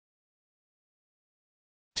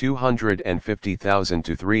 250,000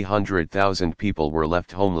 to 300,000 people were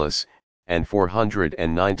left homeless, and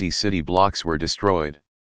 490 city blocks were destroyed.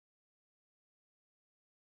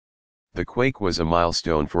 The quake was a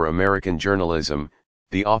milestone for American journalism,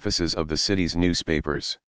 the offices of the city's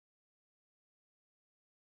newspapers.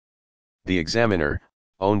 The Examiner,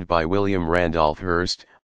 owned by William Randolph Hearst,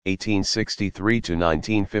 1863 to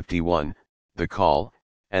 1951, The Call,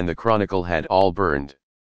 and the Chronicle had all burned.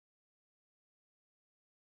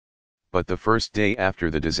 But the first day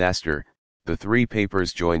after the disaster, the 3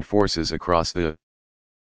 papers joined forces across the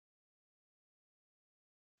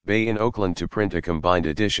Bay in Oakland to print a combined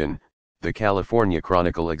edition, the California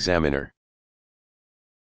Chronicle Examiner.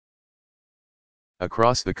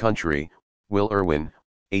 Across the country, Will Irwin,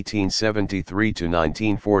 1873 to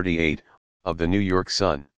 1948, of the New York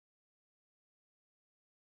Sun,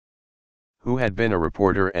 who had been a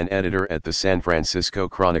reporter and editor at the San Francisco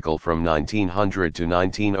Chronicle from 1900 to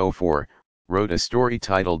 1904, wrote a story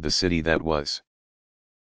titled The City That Was,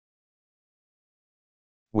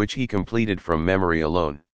 which he completed from memory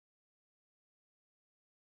alone.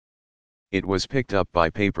 It was picked up by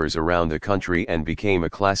papers around the country and became a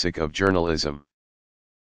classic of journalism.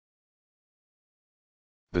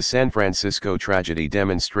 The San Francisco tragedy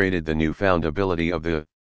demonstrated the newfound ability of the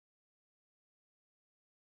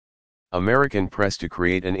American press to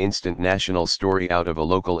create an instant national story out of a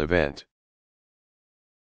local event.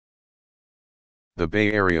 The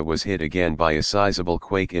Bay Area was hit again by a sizable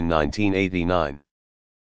quake in 1989.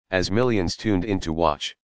 As millions tuned in to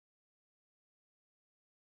watch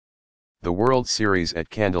the World Series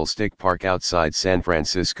at Candlestick Park outside San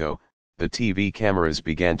Francisco, the TV cameras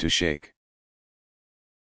began to shake.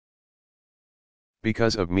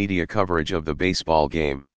 Because of media coverage of the baseball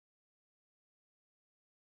game,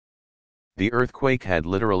 the earthquake had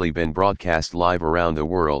literally been broadcast live around the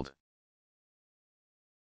world.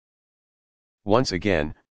 Once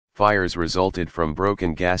again, fires resulted from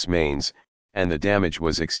broken gas mains, and the damage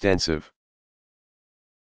was extensive.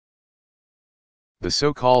 The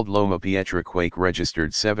so-called Loma Pietra quake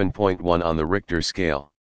registered 7.1 on the Richter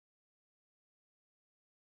scale,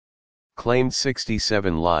 claimed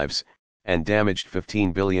 67 lives, and damaged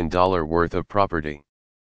 $15 billion worth of property.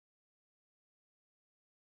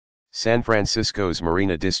 San Francisco's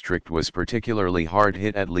Marina District was particularly hard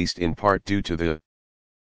hit, at least in part due to the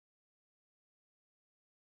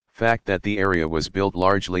fact that the area was built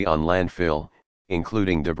largely on landfill,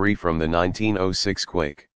 including debris from the 1906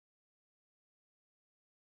 quake.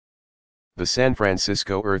 The San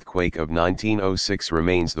Francisco earthquake of 1906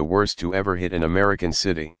 remains the worst to ever hit an American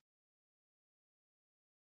city.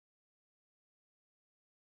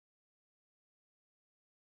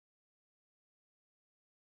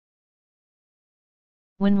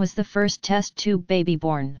 When was the first test tube baby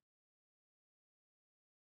born?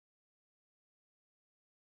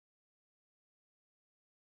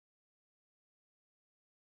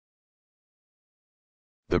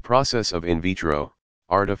 The process of in vitro,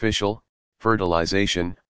 artificial,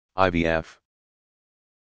 fertilization, IVF,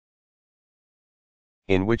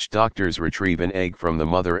 in which doctors retrieve an egg from the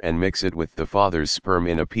mother and mix it with the father's sperm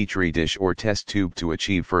in a petri dish or test tube to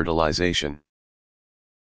achieve fertilization,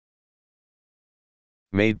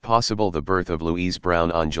 made possible the birth of Louise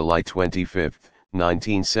Brown on July 25,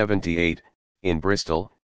 1978, in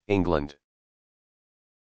Bristol, England.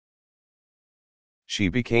 She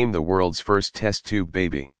became the world's first test tube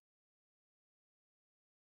baby.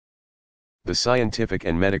 The scientific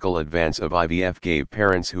and medical advance of IVF gave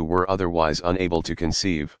parents who were otherwise unable to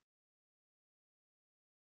conceive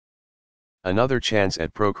another chance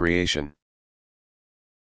at procreation.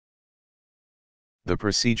 The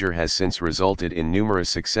procedure has since resulted in numerous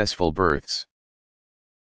successful births.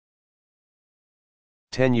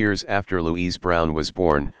 10 years after Louise Brown was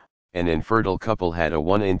born, an infertile couple had a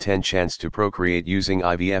 1 in 10 chance to procreate using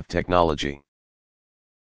IVF technology.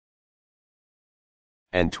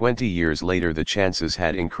 And 20 years later the chances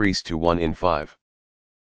had increased to 1 in 5.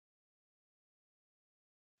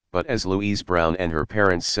 But as Louise Brown and her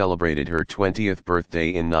parents celebrated her 20th birthday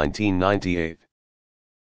in 1998,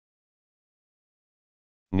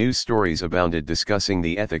 news stories abounded discussing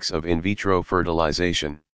the ethics of in vitro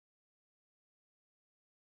fertilization.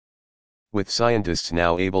 With scientists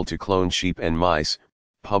now able to clone sheep and mice,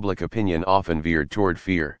 public opinion often veered toward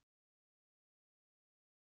fear.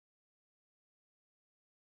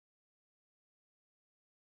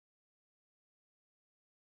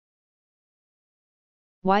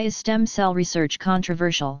 Why is stem cell research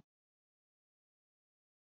controversial?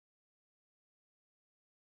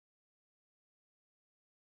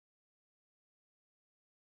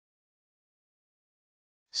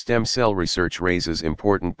 Stem cell research raises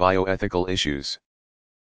important bioethical issues.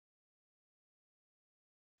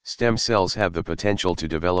 Stem cells have the potential to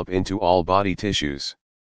develop into all body tissues,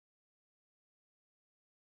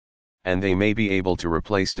 and they may be able to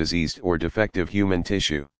replace diseased or defective human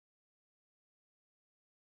tissue.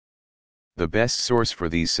 The best source for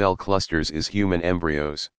these cell clusters is human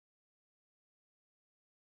embryos,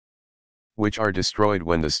 which are destroyed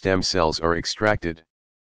when the stem cells are extracted.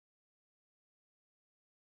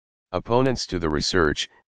 Opponents to the research,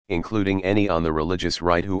 including any on the religious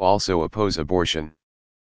right who also oppose abortion,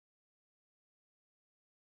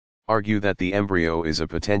 argue that the embryo is a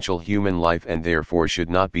potential human life and therefore should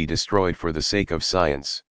not be destroyed for the sake of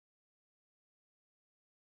science.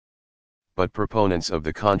 But proponents of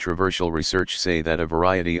the controversial research say that a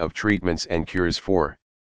variety of treatments and cures for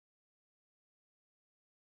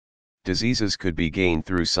diseases could be gained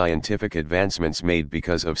through scientific advancements made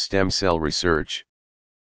because of stem cell research.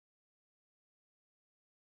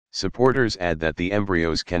 Supporters add that the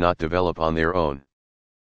embryos cannot develop on their own,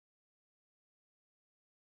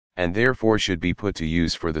 and therefore should be put to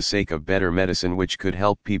use for the sake of better medicine which could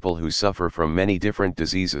help people who suffer from many different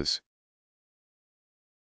diseases,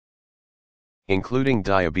 including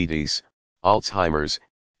diabetes, Alzheimer's,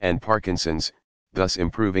 and Parkinson's, thus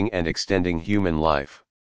improving and extending human life.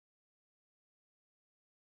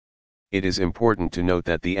 It is important to note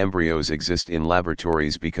that the embryos exist in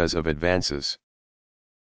laboratories because of advances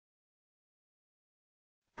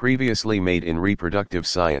previously made in reproductive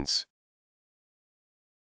science.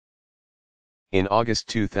 In August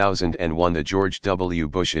 2001, the George W.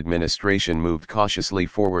 Bush administration moved cautiously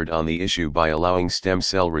forward on the issue by allowing stem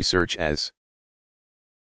cell research as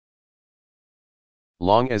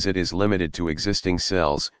long as it is limited to existing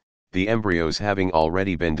cells, the embryos having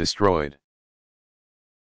already been destroyed.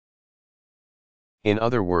 In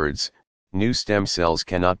other words, new stem cells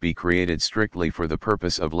cannot be created strictly for the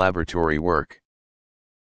purpose of laboratory work.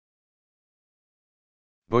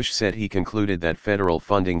 Bush said he concluded that federal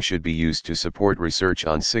funding should be used to support research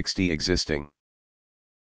on 60 existing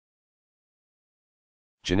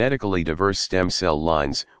genetically diverse stem cell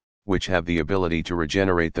lines, which have the ability to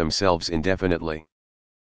regenerate themselves indefinitely.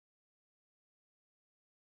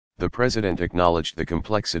 The president acknowledged the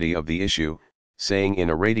complexity of the issue, saying in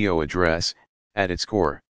a radio address, "At its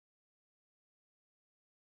core,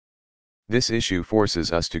 this issue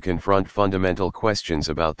forces us to confront fundamental questions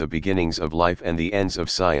about the beginnings of life and the ends of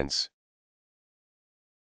science.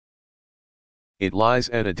 It lies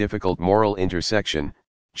at a difficult moral intersection,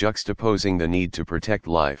 juxtaposing the need to protect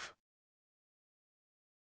life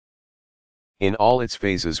in all its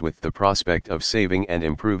phases with the prospect of saving and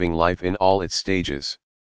improving life in all its stages.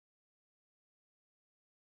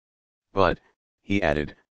 But," he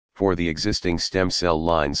added, "for the existing stem cell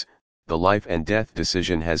lines, the life and death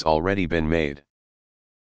decision has already been made."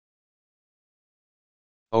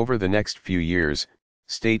 Over the next few years,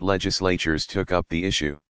 state legislatures took up the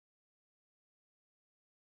issue,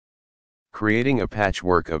 creating a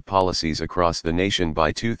patchwork of policies across the nation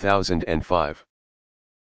by 2005.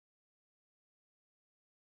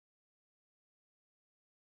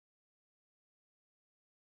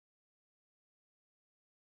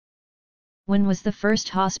 When was the first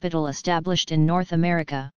hospital established in North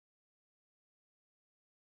America?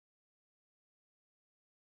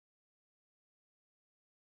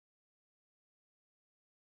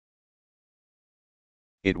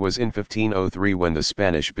 It was in 1503 when the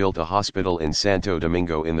Spanish built a hospital in Santo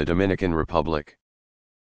Domingo in the Dominican Republic,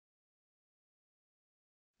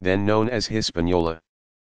 then known as Hispaniola.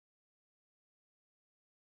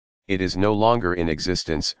 It is no longer in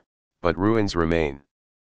existence, but ruins remain.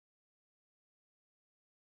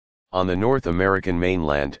 On the North American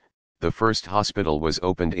mainland, the first hospital was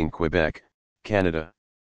opened in Quebec, Canada,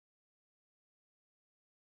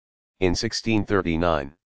 in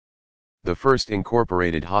 1639. The first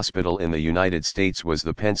incorporated hospital in the United States was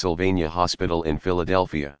the Pennsylvania Hospital in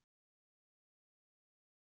Philadelphia,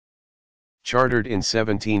 chartered in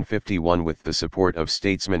 1751 with the support of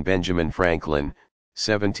statesman Benjamin Franklin,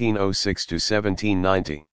 1706 to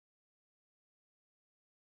 1790.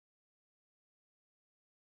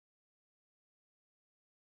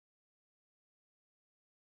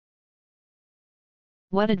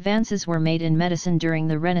 What advances were made in medicine during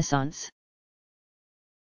the Renaissance?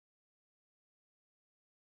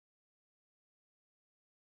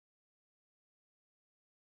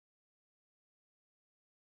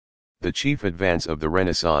 The chief advance of the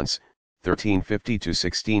Renaissance, 1350 to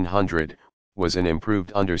 1600, was an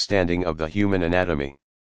improved understanding of the human anatomy.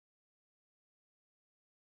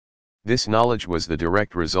 This knowledge was the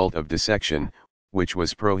direct result of dissection, which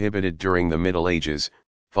was prohibited during the Middle Ages,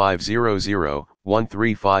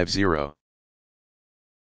 500-1350.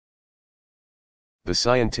 The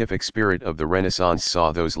scientific spirit of the Renaissance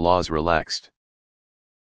saw those laws relaxed,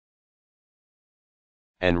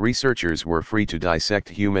 and researchers were free to dissect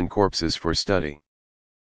human corpses for study.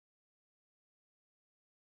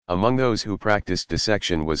 Among those who practiced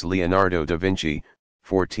dissection was Leonardo da Vinci,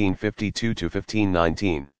 1452 to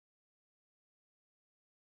 1519.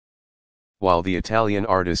 While the Italian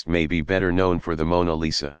artist may be better known for the Mona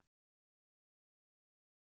Lisa,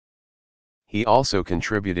 he also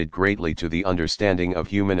contributed greatly to the understanding of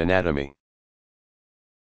human anatomy.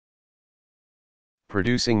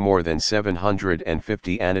 producing more than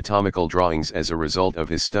 750 anatomical drawings as a result of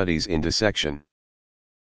his studies in dissection.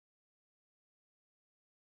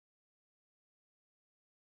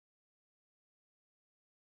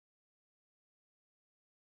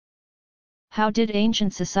 How did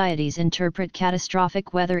ancient societies interpret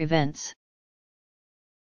catastrophic weather events?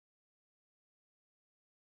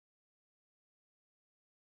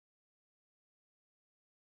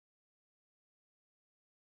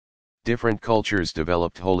 Different cultures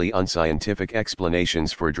developed wholly unscientific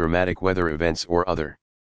explanations for dramatic weather events or other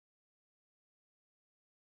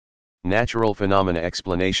natural phenomena,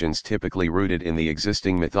 explanations typically rooted in the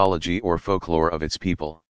existing mythology or folklore of its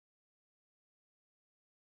people.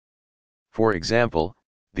 For example,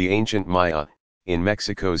 the ancient Maya, in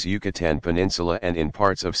Mexico's Yucatan Peninsula and in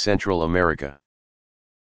parts of Central America,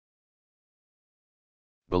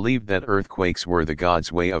 believed that earthquakes were the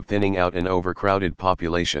gods' way of thinning out an overcrowded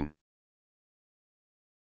population.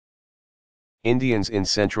 Indians in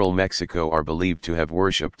central Mexico are believed to have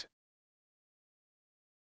worshipped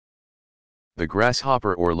the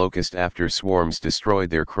grasshopper or locust after swarms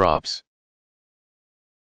destroyed their crops.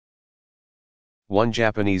 One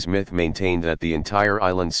Japanese myth maintained that the entire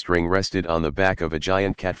island string rested on the back of a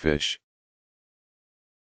giant catfish,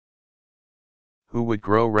 who would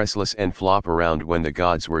grow restless and flop around when the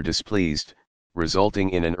gods were displeased,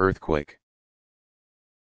 resulting in an earthquake.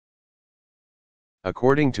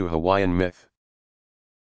 According to Hawaiian myth,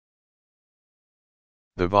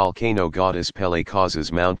 the volcano goddess Pele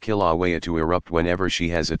causes Mount Kilauea to erupt whenever she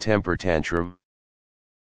has a temper tantrum.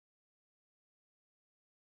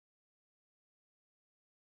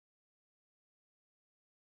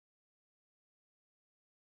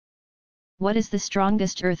 What is the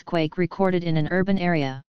strongest earthquake recorded in an urban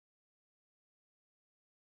area?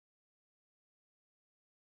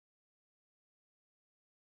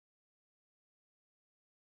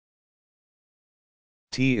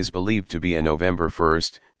 T is believed to be a November 1,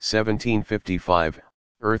 1755,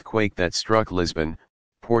 earthquake that struck Lisbon,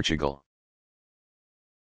 Portugal.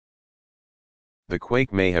 The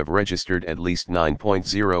quake may have registered at least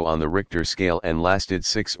 9.0 on the Richter scale and lasted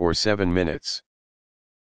 6 or 7 minutes.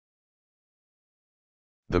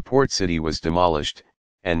 The port city was demolished,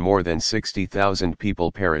 and more than 60,000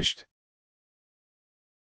 people perished.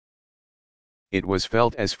 It was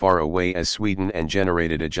felt as far away as Sweden and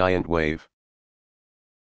generated a giant wave.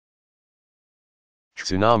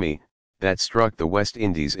 Tsunami, that struck the West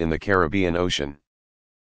Indies in the Caribbean Ocean.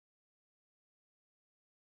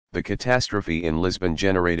 The catastrophe in Lisbon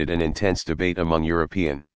generated an intense debate among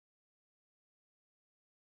European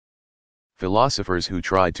philosophers who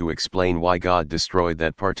tried to explain why God destroyed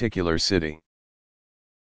that particular city.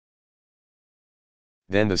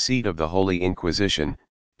 Then the seat of the Holy Inquisition,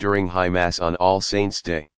 during High Mass on All Saints'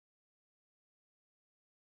 Day.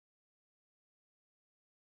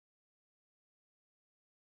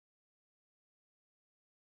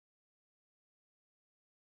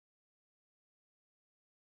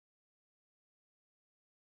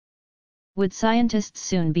 Would scientists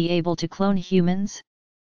soon be able to clone humans?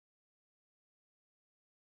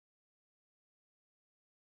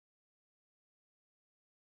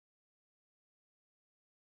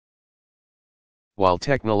 While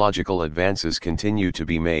technological advances continue to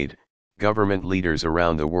be made, government leaders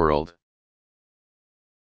around the world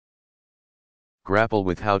grapple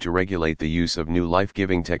with how to regulate the use of new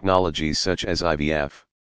life-giving technologies such as IVF.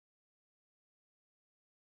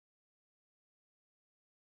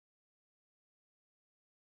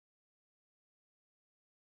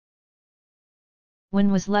 When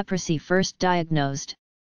was leprosy first diagnosed?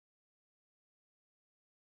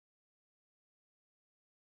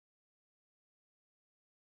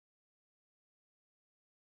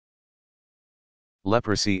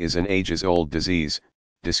 Leprosy is an ages-old disease,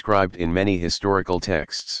 described in many historical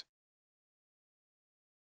texts.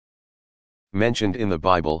 Mentioned in the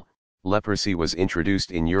Bible, leprosy was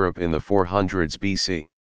introduced in Europe in the 400s BC.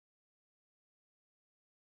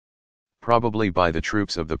 Probably by the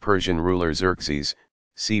troops of the Persian ruler Xerxes,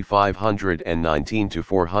 c. 519 to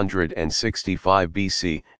 465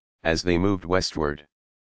 BC, as they moved westward.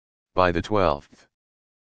 By the 12th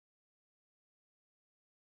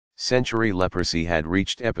century, leprosy had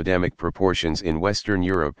reached epidemic proportions in Western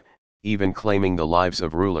Europe, even claiming the lives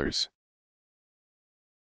of rulers.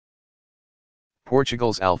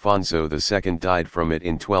 Portugal's Alfonso II died from it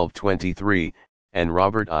in 1223, and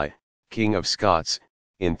Robert I, King of Scots,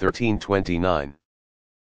 in 1329.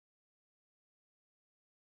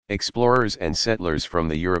 Explorers and settlers from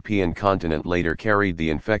the European continent later carried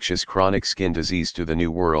the infectious chronic skin disease to the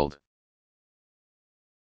New World,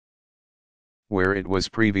 where it was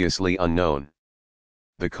previously unknown.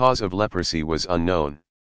 The cause of leprosy was unknown.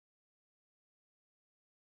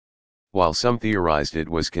 While some theorized it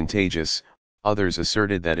was contagious, others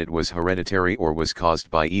asserted that it was hereditary or was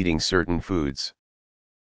caused by eating certain foods.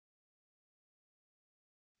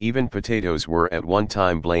 Even potatoes were at one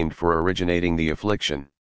time blamed for originating the affliction.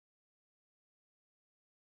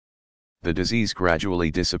 The disease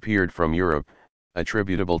gradually disappeared from Europe,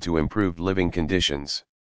 attributable to improved living conditions,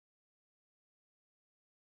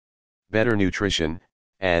 better nutrition,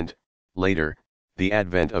 and, later, the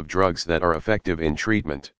advent of drugs that are effective in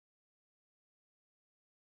treatment.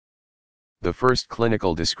 The first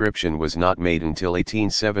clinical description was not made until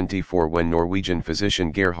 1874 when Norwegian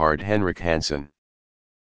physician Gerhard Henrik Hansen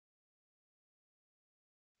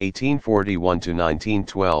 1841 to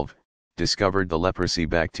 1912, discovered the leprosy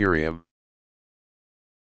bacterium.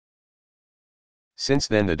 Since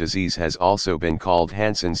then the disease has also been called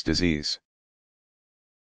Hansen's disease.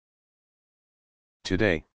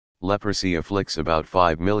 Today, leprosy afflicts about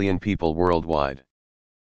 5 million people worldwide.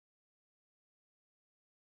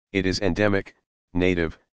 It is endemic,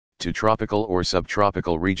 native, to tropical or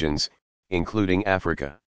subtropical regions, including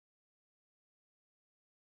Africa,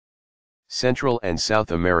 Central and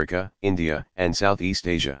South America, India, and Southeast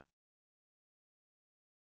Asia.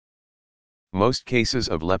 Most cases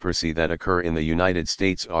of leprosy that occur in the United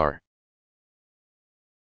States are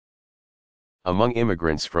among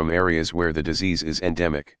immigrants from areas where the disease is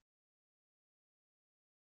endemic.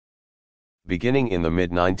 Beginning in the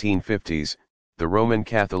mid-1950s, the Roman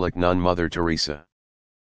Catholic nun Mother Teresa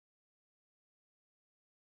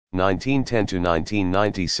 1910 to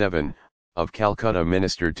 1997, of Calcutta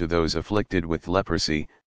ministered to those afflicted with leprosy,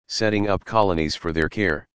 setting up colonies for their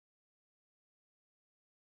care.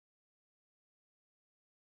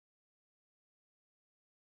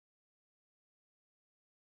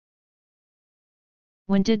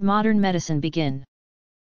 When did modern medicine begin?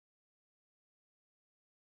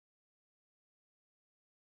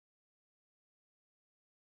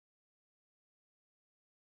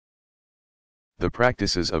 The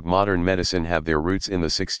practices of modern medicine have their roots in the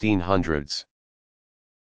 1600s.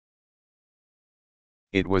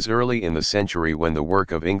 It was early in the century when the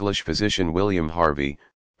work of English physician William Harvey,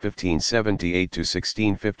 1578 to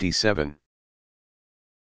 1657,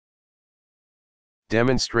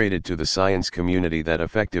 demonstrated to the science community that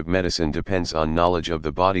effective medicine depends on knowledge of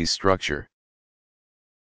the body's structure.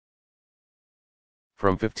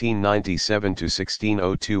 From 1597 to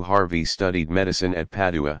 1602 Harvey studied medicine at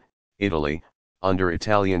Padua, Italy, under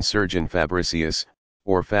Italian surgeon Fabricius,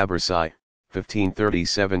 or Fabrici,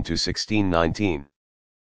 1537 to 1619.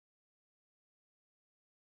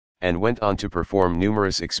 And went on to perform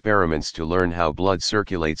numerous experiments to learn how blood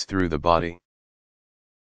circulates through the body.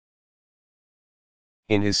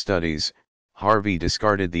 In his studies, Harvey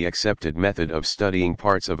discarded the accepted method of studying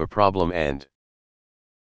parts of a problem and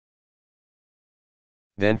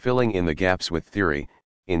then filling in the gaps with theory.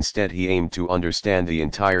 Instead he aimed to understand the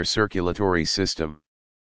entire circulatory system,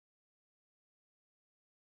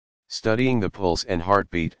 studying the pulse and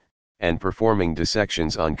heartbeat, and performing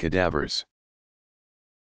dissections on cadavers.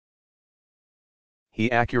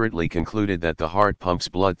 He accurately concluded that the heart pumps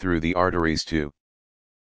blood through the arteries to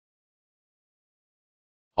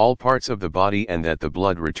all parts of the body and that the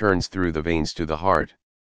blood returns through the veins to the heart.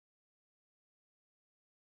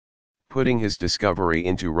 Putting his discovery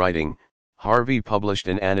into writing, Harvey published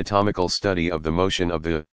an anatomical study of the motion of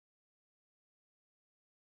the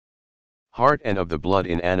heart and of the blood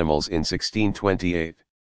in animals in 1628.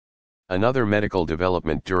 Another medical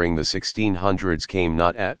development during the 1600s came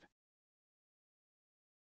not at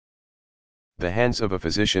the hands of a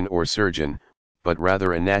physician or surgeon, but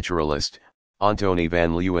rather a naturalist, Antony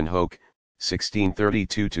van Leeuwenhoek,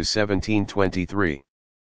 1632 to 1723.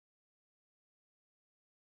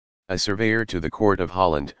 A surveyor to the court of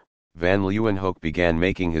Holland, van Leeuwenhoek began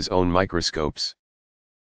making his own microscopes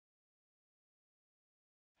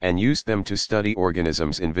and used them to study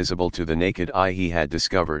organisms invisible to the naked eye he had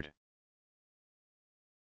discovered.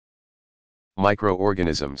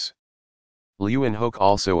 Microorganisms. Leeuwenhoek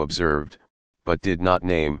also observed, but did not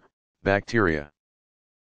name, bacteria.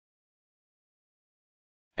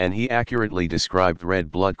 And he accurately described red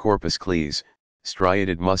blood corpuscles,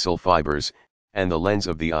 striated muscle fibers, and the lens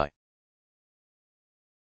of the eye.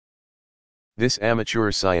 This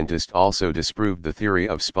amateur scientist also disproved the theory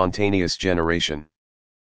of spontaneous generation.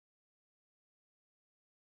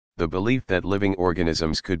 The belief that living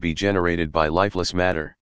organisms could be generated by lifeless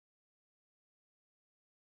matter.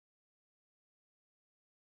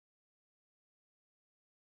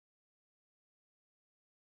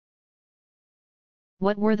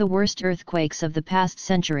 What were the worst earthquakes of the past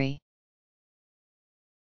century?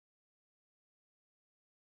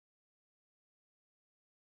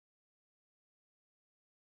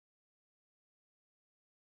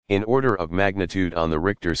 In order of magnitude on the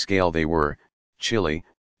Richter scale they were: Chile,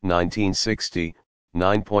 1960,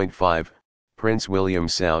 9.5, Prince William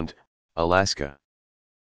Sound, Alaska.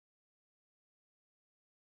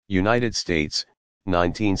 United States,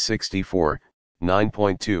 1964,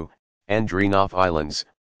 9.2, Andreanof Islands,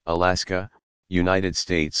 Alaska, United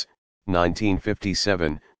States,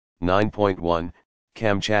 1957, 9.1,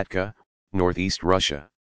 Kamchatka, Northeast Russia.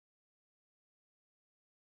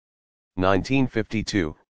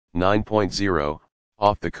 1952, 9.0,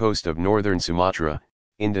 off the coast of northern Sumatra,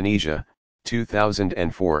 Indonesia.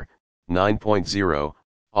 2004, 9.0,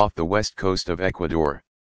 off the west coast of Ecuador.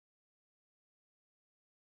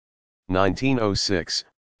 1906,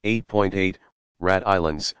 8.8, Rat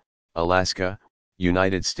Islands, Alaska,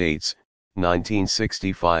 United States.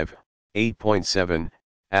 1965, 8.7,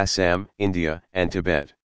 Assam, India and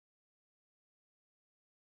Tibet.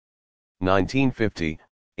 1950,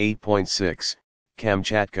 8.6,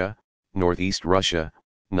 Kamchatka, Northeast Russia.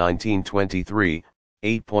 1923,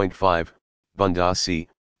 8.5, Banda Sea,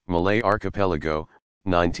 Malay Archipelago.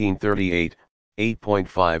 1938,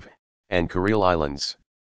 8.5, and Kuril Islands.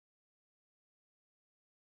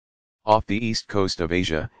 Off the east coast of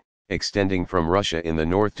Asia, extending from Russia in the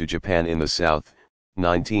north to Japan in the south.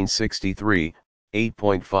 1963,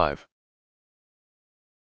 8.5.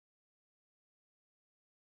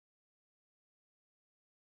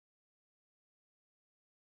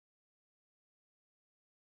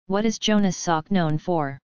 What is Jonas Salk known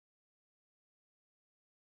for?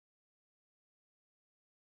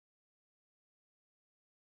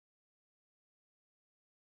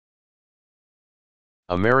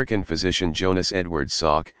 American physician Jonas Edward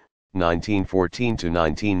Salk, 1914 to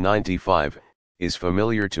 1995, is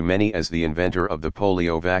familiar to many as the inventor of the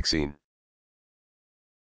polio vaccine.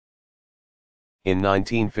 In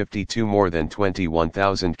 1952, more than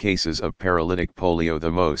 21,000 cases of paralytic polio,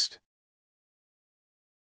 the most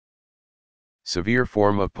severe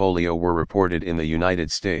form of polio, were reported in the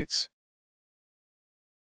United States.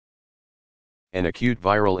 An acute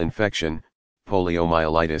viral infection,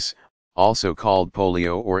 poliomyelitis, also called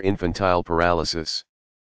polio or infantile paralysis,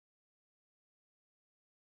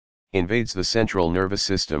 invades the central nervous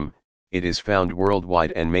system. It is found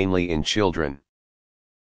worldwide and mainly in children.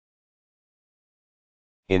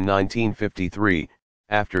 In 1953,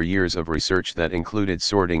 after years of research that included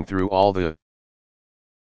sorting through all the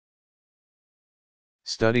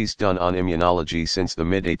studies done on immunology since the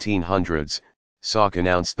mid-1800s, Salk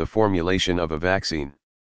announced the formulation of a vaccine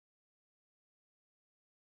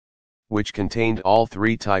which contained all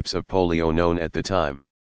three types of polio known at the time.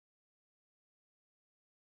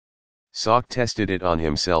 Salk tested it on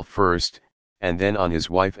himself first, and then on his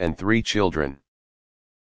wife and 3 children.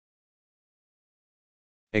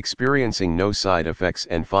 Experiencing no side effects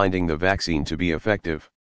and finding the vaccine to be effective,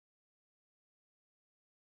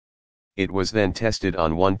 it was then tested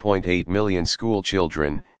on 1.8 million school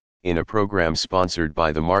children, in a program sponsored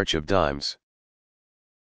by the March of Dimes,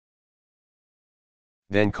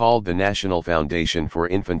 then called the National Foundation for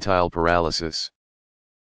Infantile Paralysis.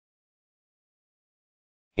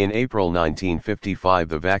 In April 1955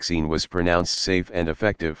 the vaccine was pronounced safe and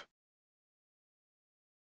effective.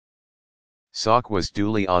 Salk was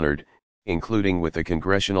duly honored, including with a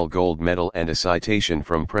Congressional Gold Medal and a citation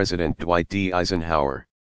from President Dwight D. Eisenhower.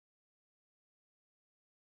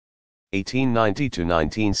 1890 to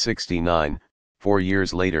 1969, 4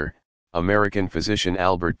 years later, American physician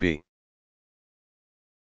Albert B.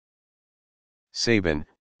 Sabin,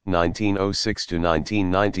 1906 to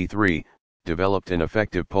 1993, developed an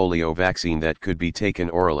effective polio vaccine that could be taken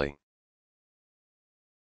orally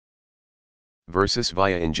versus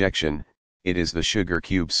via injection. It is the sugar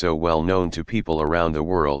cube so well known to people around the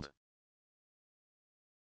world.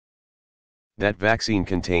 That vaccine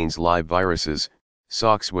contains live viruses.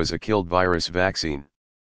 Salk's was a killed virus vaccine.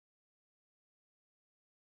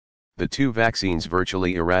 The two vaccines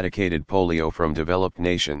virtually eradicated polio from developed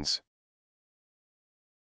nations.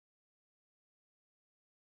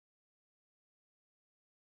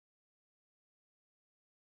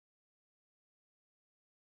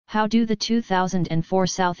 How do the 2004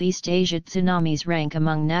 Southeast Asia tsunamis rank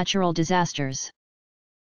among natural disasters?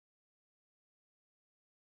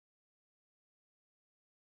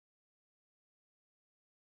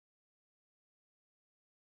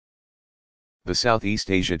 The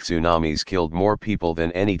Southeast Asia tsunamis killed more people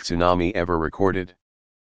than any tsunami ever recorded.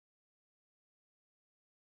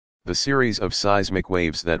 The series of seismic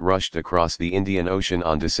waves that rushed across the Indian Ocean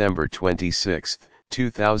on December 26,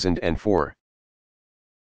 2004,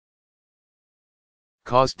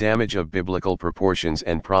 caused damage of biblical proportions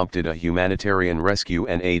and prompted a humanitarian rescue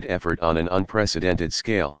and aid effort on an unprecedented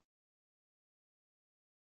scale.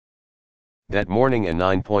 That morning a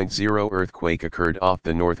 9.0 earthquake occurred off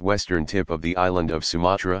the northwestern tip of the island of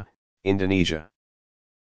Sumatra, Indonesia.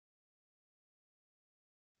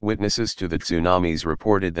 Witnesses to the tsunamis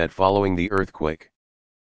reported that following the earthquake,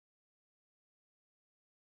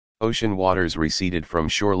 ocean waters receded from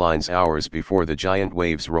shorelines hours before the giant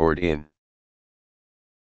waves roared in,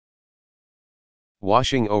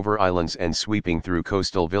 washing over islands and sweeping through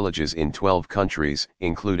coastal villages in 12 countries,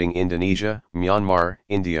 including Indonesia, Myanmar,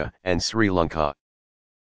 India, and Sri Lanka.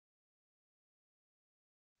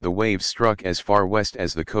 The waves struck as far west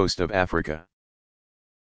as the coast of Africa.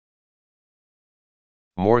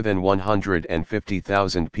 More than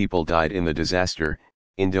 150,000 people died in the disaster.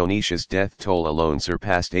 Indonesia's death toll alone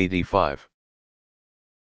surpassed 85,000.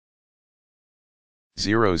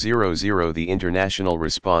 The international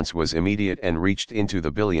response was immediate and reached into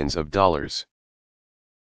the billions of dollars.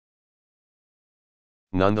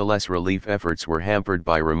 Nonetheless, relief efforts were hampered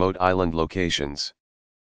by remote island locations,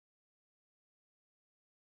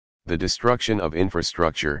 the destruction of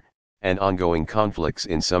infrastructure, and ongoing conflicts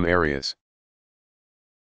in some areas.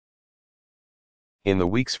 In the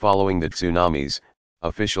weeks following the tsunamis,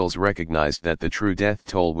 officials recognized that the true death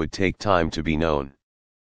toll would take time to be known,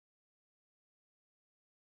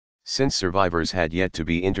 since survivors had yet to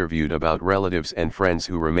be interviewed about relatives and friends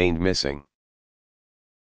who remained missing.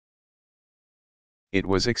 It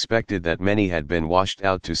was expected that many had been washed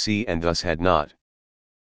out to sea and thus had not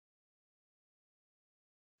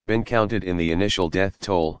been counted in the initial death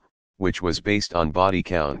toll, which was based on body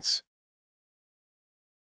counts.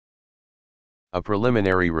 A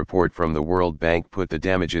preliminary report from the World Bank put the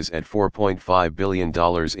damages at $4.5 billion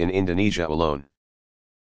in Indonesia alone.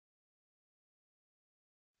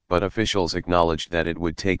 But officials acknowledged that it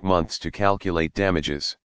would take months to calculate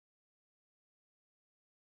damages.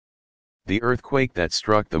 The earthquake that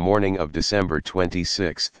struck the morning of December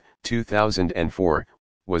 26, 2004,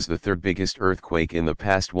 was the third biggest earthquake in the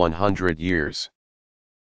past 100 years,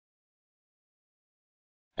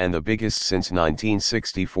 and the biggest since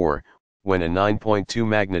 1964, when a 9.2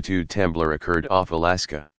 magnitude tremor occurred off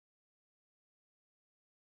Alaska.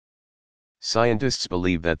 Scientists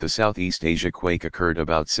believe that the Southeast Asia quake occurred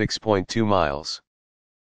about 6.2 miles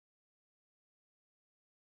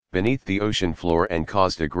beneath the ocean floor and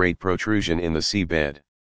caused a great protrusion in the seabed,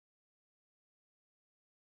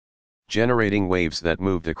 generating waves that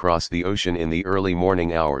moved across the ocean in the early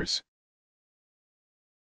morning hours.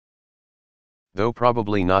 Though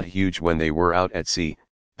probably not huge when they were out at sea,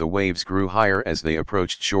 the waves grew higher as they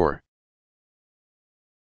approached shore,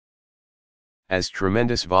 as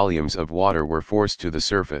tremendous volumes of water were forced to the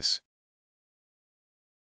surface.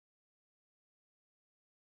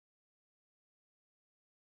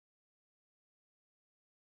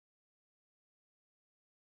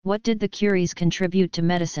 What did the Curies contribute to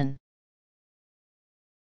medicine?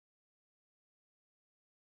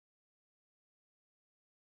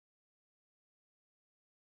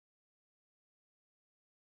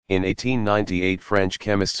 In 1898, French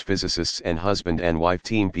chemists, physicists and husband and wife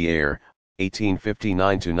team Pierre,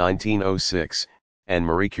 1859–1906, and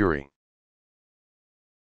Marie Curie,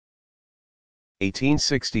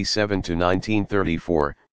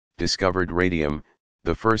 1867–1934, discovered radium,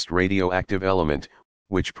 the first radioactive element,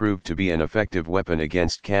 which proved to be an effective weapon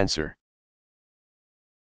against cancer.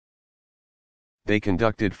 They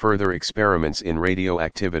conducted further experiments in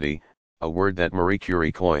radioactivity, a word that Marie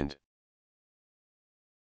Curie coined,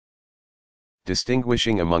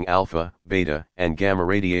 distinguishing among alpha, beta, and gamma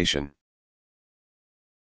radiation.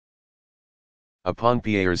 Upon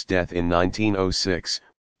Pierre's death in 1906,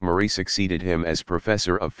 Marie succeeded him as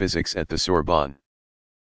professor of physics at the Sorbonne.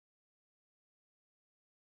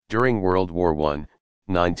 During World War I,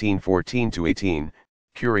 1914–18,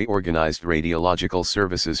 Curie organized radiological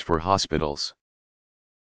services for hospitals.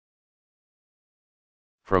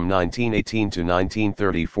 From 1918 to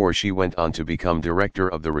 1934 she went on to become director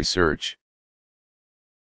of the research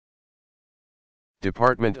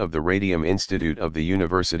department of the Radium Institute of the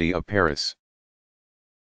University of Paris.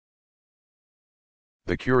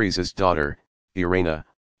 The Curies' daughter, Irena,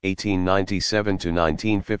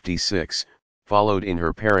 1897–1956, followed in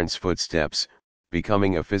her parents' footsteps,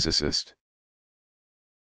 becoming a physicist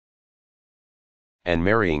and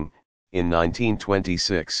marrying, in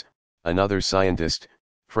 1926, another scientist,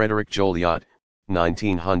 Frédéric Joliot,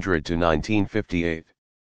 1900–1958.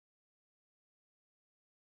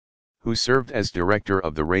 Who served as director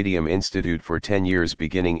of the Radium Institute for 10 years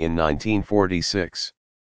beginning in 1946.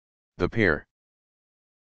 The pair,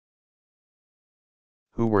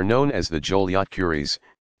 who were known as the Joliot Curies,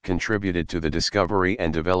 contributed to the discovery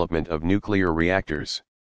and development of nuclear reactors.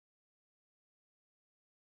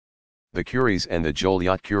 The Curies and the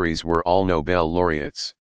Joliot Curies were all Nobel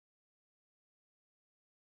laureates.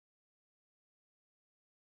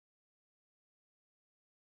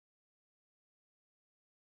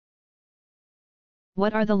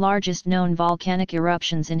 What are the largest known volcanic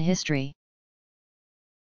eruptions in history?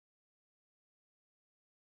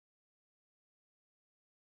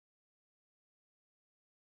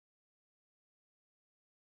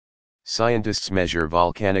 Scientists measure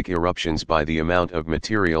volcanic eruptions by the amount of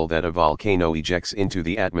material that a volcano ejects into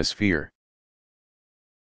the atmosphere.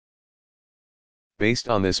 Based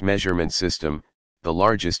on this measurement system, the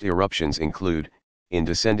largest eruptions include, in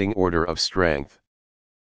descending order of strength: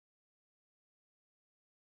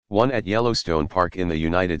 1 at Yellowstone Park in the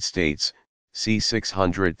United States, c.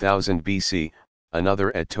 600,000 BC,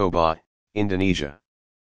 another at Toba, Indonesia.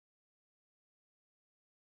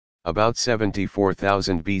 About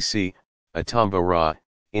 74,000 BC, Atambora,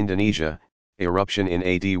 Indonesia, eruption in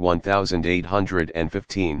AD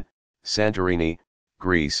 1815, Santorini,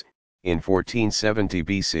 Greece, in 1470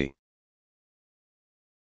 BC.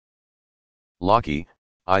 Loki,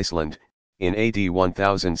 Iceland, in AD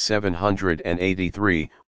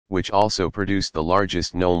 1783, which also produced the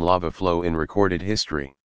largest known lava flow in recorded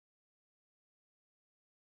history.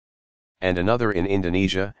 And another in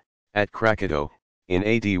Indonesia, at Krakatau, in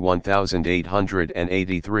AD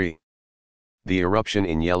 1883. The eruption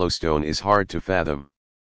in Yellowstone is hard to fathom.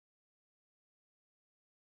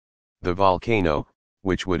 The volcano,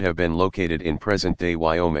 which would have been located in present-day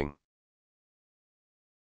Wyoming,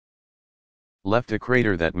 left a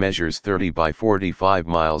crater that measures 30 by 45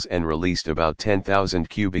 miles and released about 10,000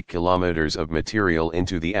 cubic kilometers of material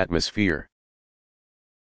into the atmosphere.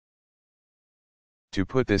 To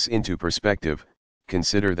put this into perspective,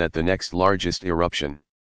 consider that the next largest eruption,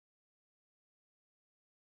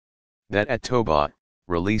 that at Toba,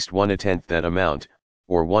 released 1/10 that amount,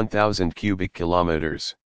 or 1,000 cubic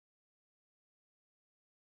kilometers.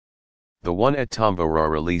 The one at Tambora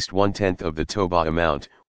released 1/10 of the Toba amount,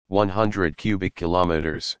 100 cubic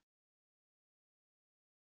kilometers.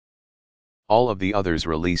 All of the others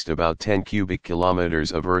released about 10 cubic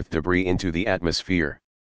kilometers of earth debris into the atmosphere.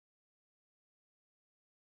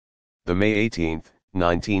 The May 18,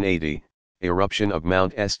 1980, eruption of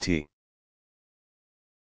Mount St.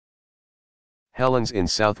 Helens in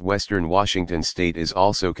southwestern Washington state is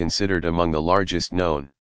also considered among the largest known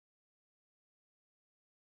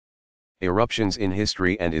eruptions in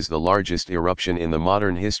history and is the largest eruption in the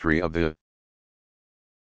modern history of the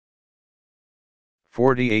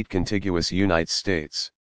 48 contiguous United States.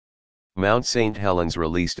 Mount St. Helens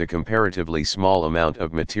released a comparatively small amount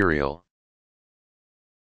of material,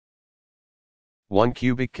 1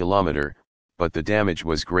 cubic kilometer, but the damage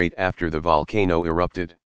was great after the volcano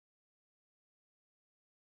erupted.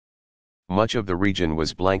 Much of the region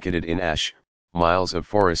was blanketed in ash, miles of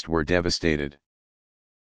forest were devastated,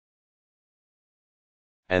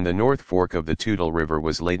 and the North Fork of the Toutle River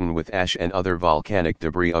was laden with ash and other volcanic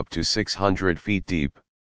debris up to 600 feet deep.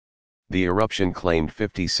 The eruption claimed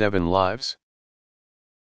 57 lives.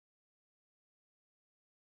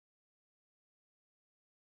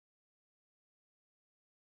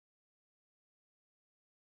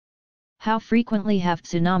 How frequently have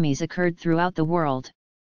tsunamis occurred throughout the world?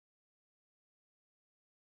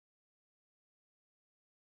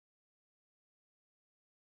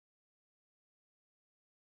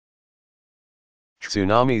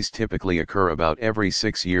 Tsunamis typically occur about every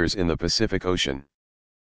 6 years in the Pacific Ocean,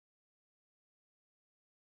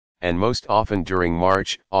 and most often during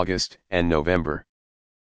March, August, and November.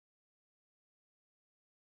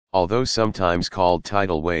 Although sometimes called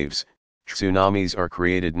tidal waves, tsunamis are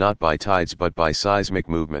created not by tides but by seismic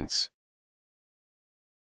movements.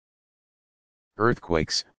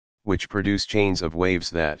 Earthquakes, which produce chains of waves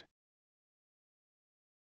that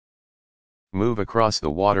move across the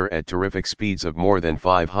water at terrific speeds of more than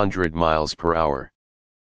 500 miles per hour.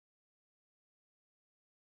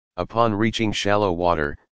 Upon reaching shallow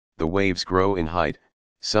water, the waves grow in height,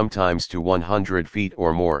 sometimes to 100 feet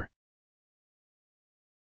or more.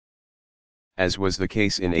 As was the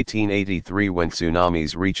case in 1883 when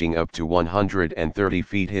tsunamis reaching up to 130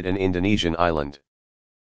 feet hit an Indonesian island,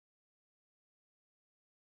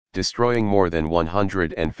 destroying more than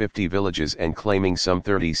 150 villages and claiming some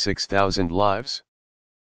 36,000 lives.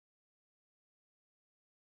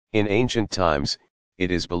 In ancient times,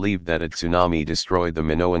 it is believed that a tsunami destroyed the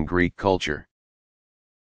Minoan Greek culture,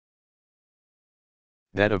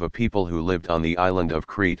 that of a people who lived on the island of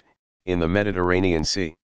Crete, in the Mediterranean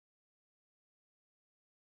Sea.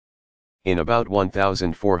 In about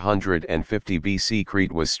 1450 BC,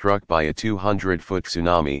 Crete was struck by a 200-foot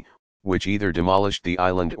tsunami, which either demolished the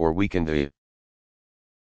island or weakened the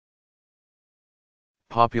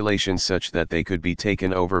population such that they could be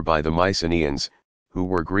taken over by the Mycenaeans, who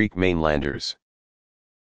were Greek mainlanders.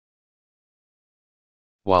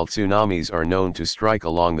 While tsunamis are known to strike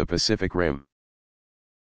along the Pacific Rim,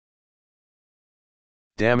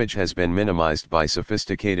 damage has been minimized by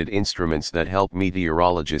sophisticated instruments that help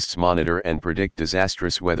meteorologists monitor and predict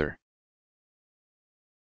disastrous weather,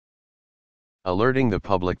 alerting the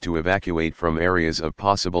public to evacuate from areas of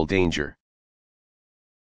possible danger.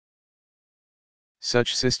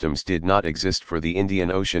 Such systems did not exist for the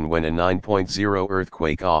Indian Ocean when a 9.0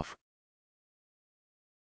 earthquake off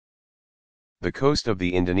the coast of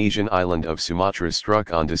the Indonesian island of Sumatra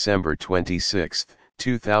struck on December 26,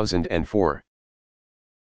 2004.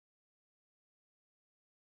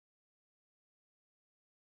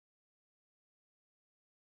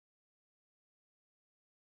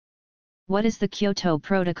 What is the Kyoto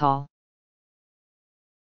Protocol?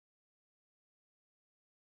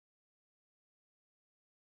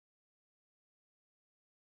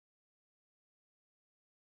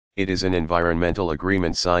 It is an environmental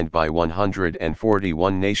agreement signed by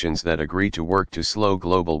 141 nations that agree to work to slow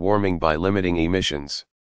global warming by limiting emissions,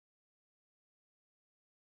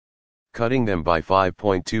 cutting them by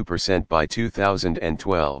 5.2% by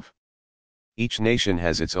 2012. Each nation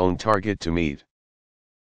has its own target to meet.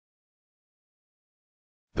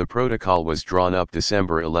 The protocol was drawn up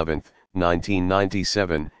December 11,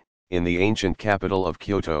 1997, in the ancient capital of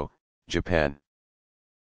Kyoto, Japan,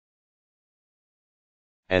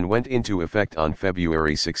 and went into effect on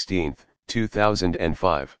February 16,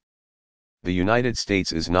 2005. The United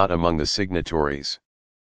States is not among the signatories.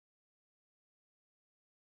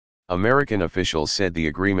 American officials said the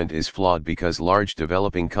agreement is flawed because large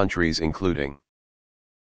developing countries including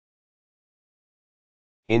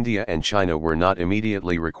India and China were not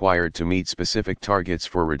immediately required to meet specific targets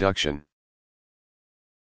for reduction.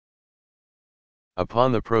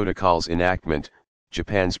 Upon the protocol's enactment,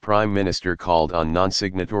 Japan's Prime Minister called on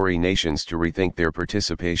non-signatory nations to rethink their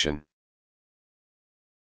participation,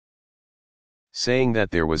 saying that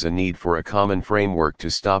there was a need for a common framework to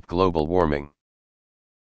stop global warming.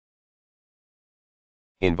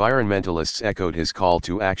 Environmentalists echoed his call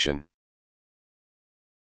to action.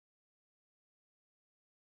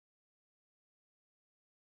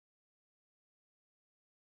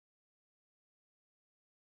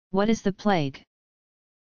 What is the plague?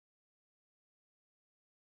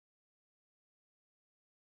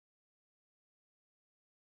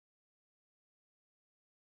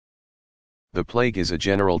 The plague is a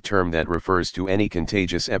general term that refers to any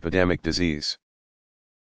contagious epidemic disease,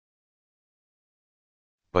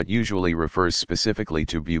 but usually refers specifically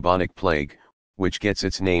to bubonic plague, which gets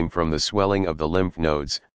its name from the swelling of the lymph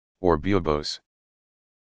nodes, or buboes.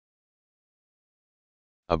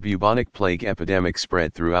 A bubonic plague epidemic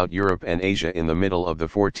spread throughout Europe and Asia in the middle of the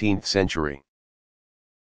 14th century,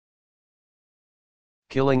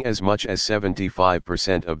 killing as much as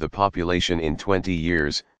 75% of the population in 20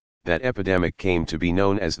 years. That epidemic came to be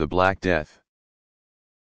known as the Black Death,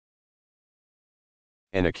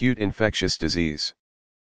 an acute infectious disease.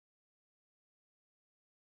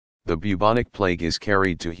 The bubonic plague is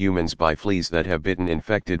carried to humans by fleas that have bitten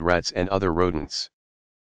infected rats and other rodents.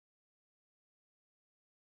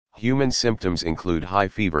 Human symptoms include high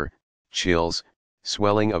fever, chills,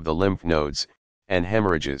 swelling of the lymph nodes, and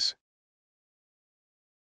hemorrhages.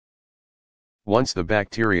 Once the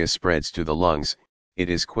bacteria spreads to the lungs, it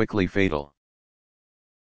is quickly fatal.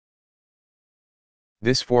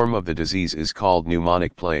 This form of the disease is called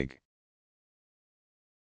pneumonic plague,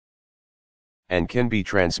 and can be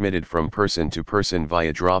transmitted from person to person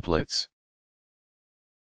via droplets.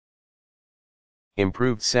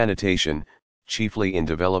 Improved sanitation, chiefly in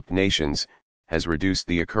developed nations, has reduced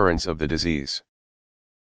the occurrence of the disease.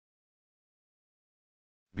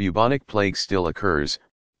 Bubonic plague still occurs,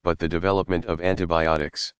 but the development of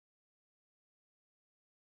antibiotics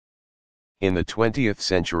in the 20th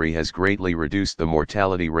century has greatly reduced the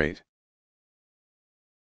mortality rate.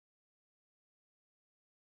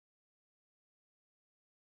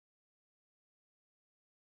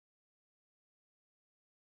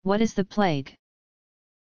 What is the plague?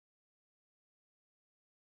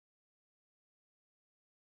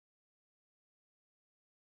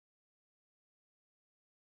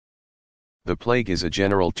 The plague is a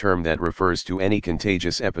general term that refers to any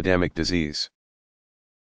contagious epidemic disease,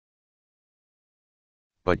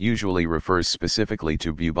 but usually refers specifically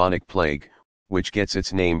to bubonic plague, which gets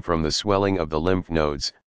its name from the swelling of the lymph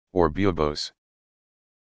nodes, or buboes.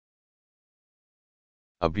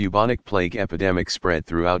 A bubonic plague epidemic spread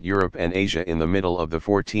throughout Europe and Asia in the middle of the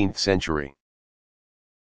 14th century,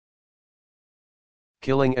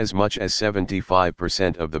 killing as much as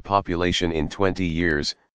 75% of the population in 20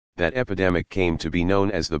 years. That epidemic came to be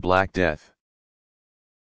known as the Black Death,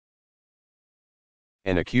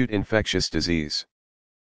 an acute infectious disease.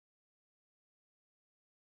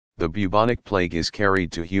 The bubonic plague is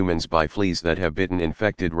carried to humans by fleas that have bitten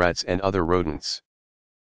infected rats and other rodents.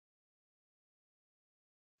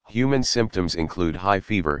 Human symptoms include high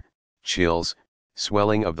fever, chills,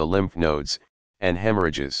 swelling of the lymph nodes, and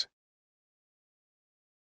hemorrhages.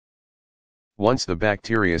 Once the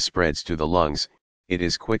bacteria spreads to the lungs, it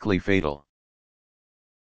is quickly fatal.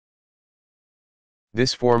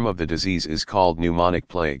 This form of the disease is called pneumonic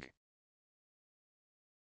plague,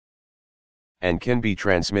 and can be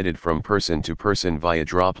transmitted from person to person via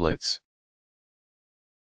droplets.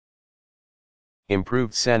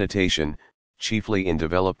 Improved sanitation, chiefly in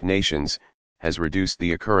developed nations, has reduced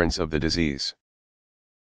the occurrence of the disease.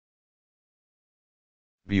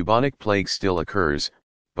 Bubonic plague still occurs,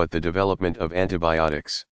 but the development of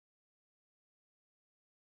antibiotics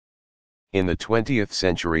in the 20th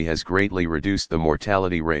century has greatly reduced the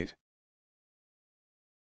mortality rate.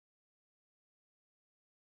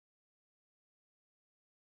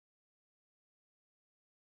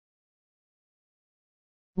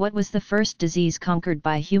 What was the first disease conquered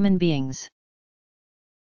by human beings?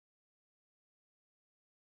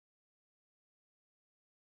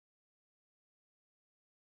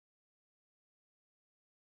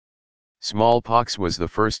 Smallpox was the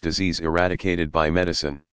first disease eradicated by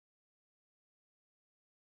medicine.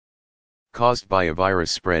 Caused by a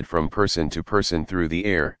virus spread from person to person through the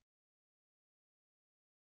air.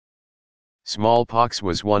 Smallpox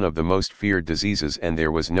was one of the most feared diseases and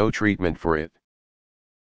there was no treatment for it.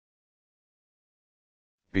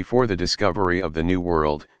 Before the discovery of the New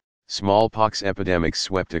World, smallpox epidemics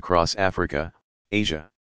swept across Africa, Asia,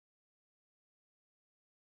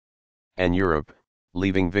 and Europe,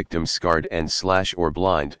 leaving victims scarred and slash or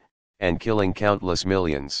blind, and killing countless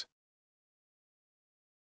millions.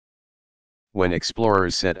 When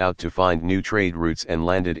explorers set out to find new trade routes and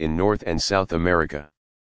landed in North and South America,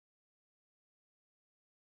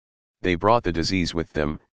 they brought the disease with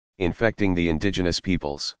them, infecting the indigenous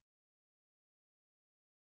peoples.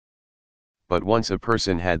 But once a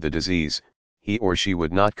person had the disease, he or she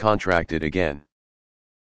would not contract it again.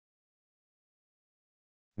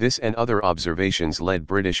 This and other observations led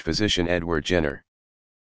British physician Edward Jenner,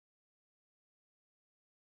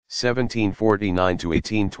 1749 to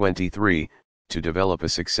 1823, to develop a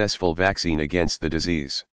successful vaccine against the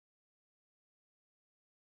disease.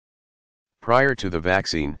 Prior to the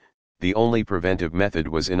vaccine, the only preventive method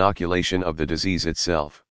was inoculation of the disease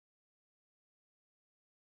itself,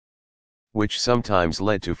 which sometimes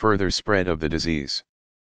led to further spread of the disease.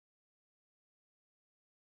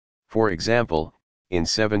 For example, in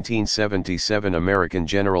 1777 American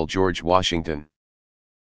General George Washington,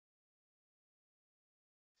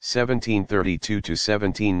 1732 to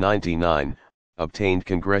 1799, obtained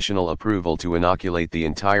congressional approval to inoculate the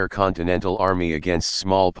entire Continental Army against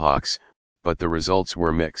smallpox, but the results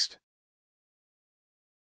were mixed.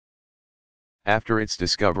 After its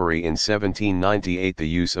discovery in 1798, the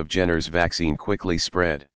use of Jenner's vaccine quickly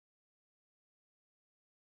spread.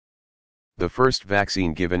 The first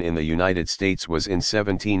vaccine given in the United States was in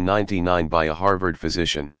 1799 by a Harvard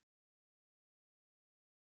physician.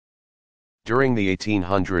 During the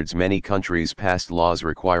 1800s, many countries passed laws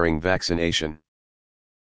requiring vaccination.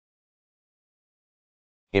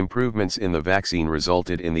 Improvements in the vaccine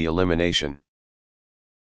resulted in the elimination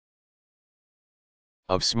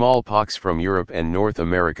of smallpox from Europe and North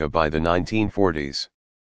America by the 1940s.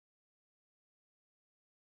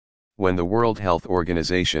 When the World Health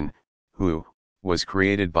Organization, WHO, was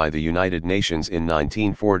created by the United Nations in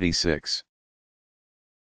 1946.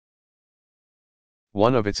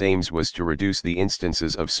 One of its aims was to reduce the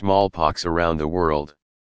instances of smallpox around the world.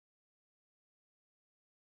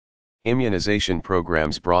 Immunization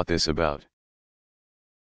programs brought this about.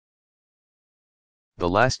 The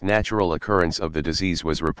last natural occurrence of the disease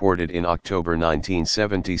was reported in October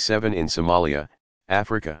 1977 in Somalia,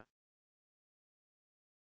 Africa.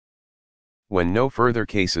 When no further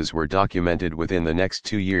cases were documented within the next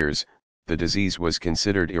 2 years, the disease was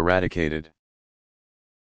considered eradicated.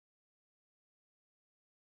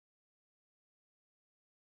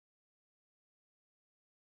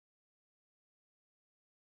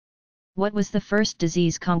 What was the first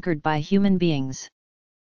disease conquered by human beings?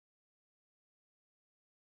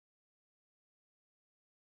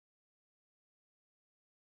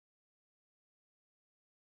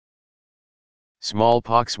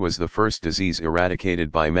 Smallpox was the first disease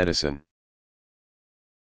eradicated by medicine.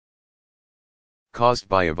 Caused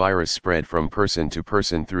by a virus spread from person to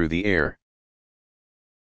person through the air.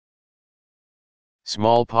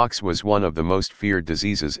 Smallpox was one of the most feared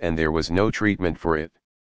diseases and there was no treatment for it.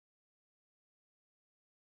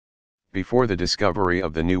 Before the discovery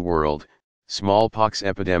of the New World, smallpox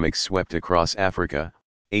epidemics swept across Africa,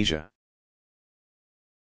 Asia,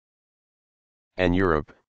 and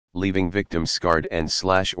Europe, leaving victims scarred and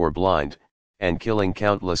or blind, and killing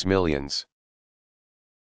countless millions.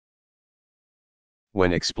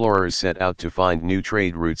 When explorers set out to find new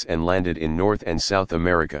trade routes and landed in North and South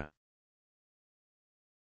America,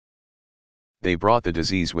 they brought the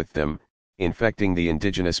disease with them, infecting the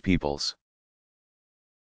indigenous peoples.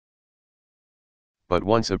 But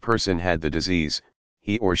once a person had the disease,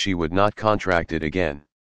 he or she would not contract it again.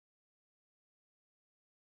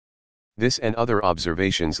 This and other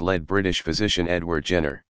observations led British physician Edward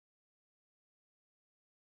Jenner,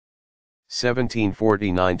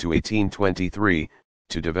 1749 to 1823,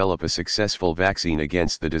 to develop a successful vaccine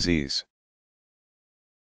against the disease.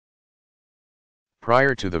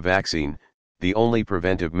 Prior to the vaccine, the only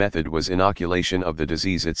preventive method was inoculation of the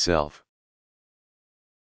disease itself,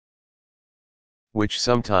 which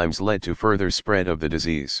sometimes led to further spread of the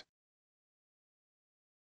disease.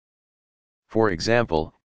 For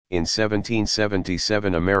example, in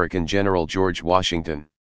 1777 American General George Washington,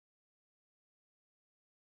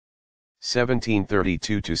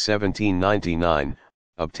 1732 to 1799,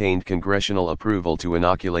 obtained congressional approval to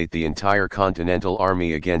inoculate the entire Continental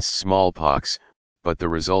Army against smallpox, but the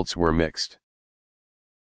results were mixed.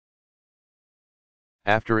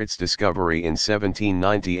 After its discovery in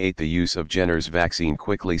 1798, the use of Jenner's vaccine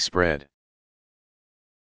quickly spread.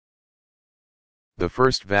 The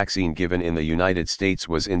first vaccine given in the United States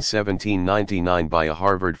was in 1799 by a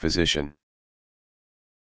Harvard physician.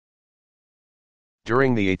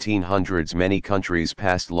 During the 1800s, many countries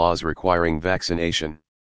passed laws requiring vaccination.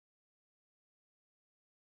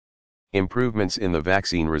 Improvements in the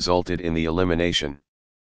vaccine resulted in the elimination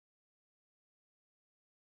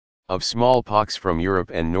of smallpox from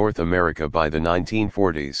Europe and North America by the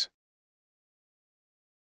 1940s.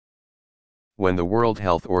 When the World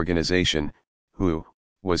Health Organization, WHO,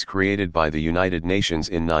 was created by the United Nations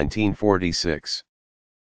in 1946.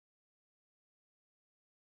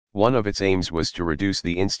 One of its aims was to reduce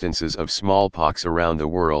the instances of smallpox around the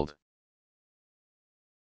world.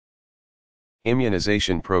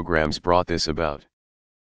 Immunization programs brought this about.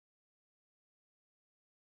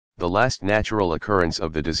 The last natural occurrence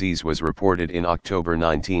of the disease was reported in October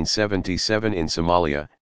 1977 in Somalia,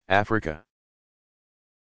 Africa.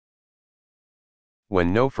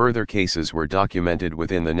 When no further cases were documented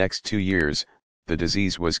within the next 2 years, the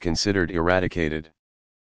disease was considered eradicated.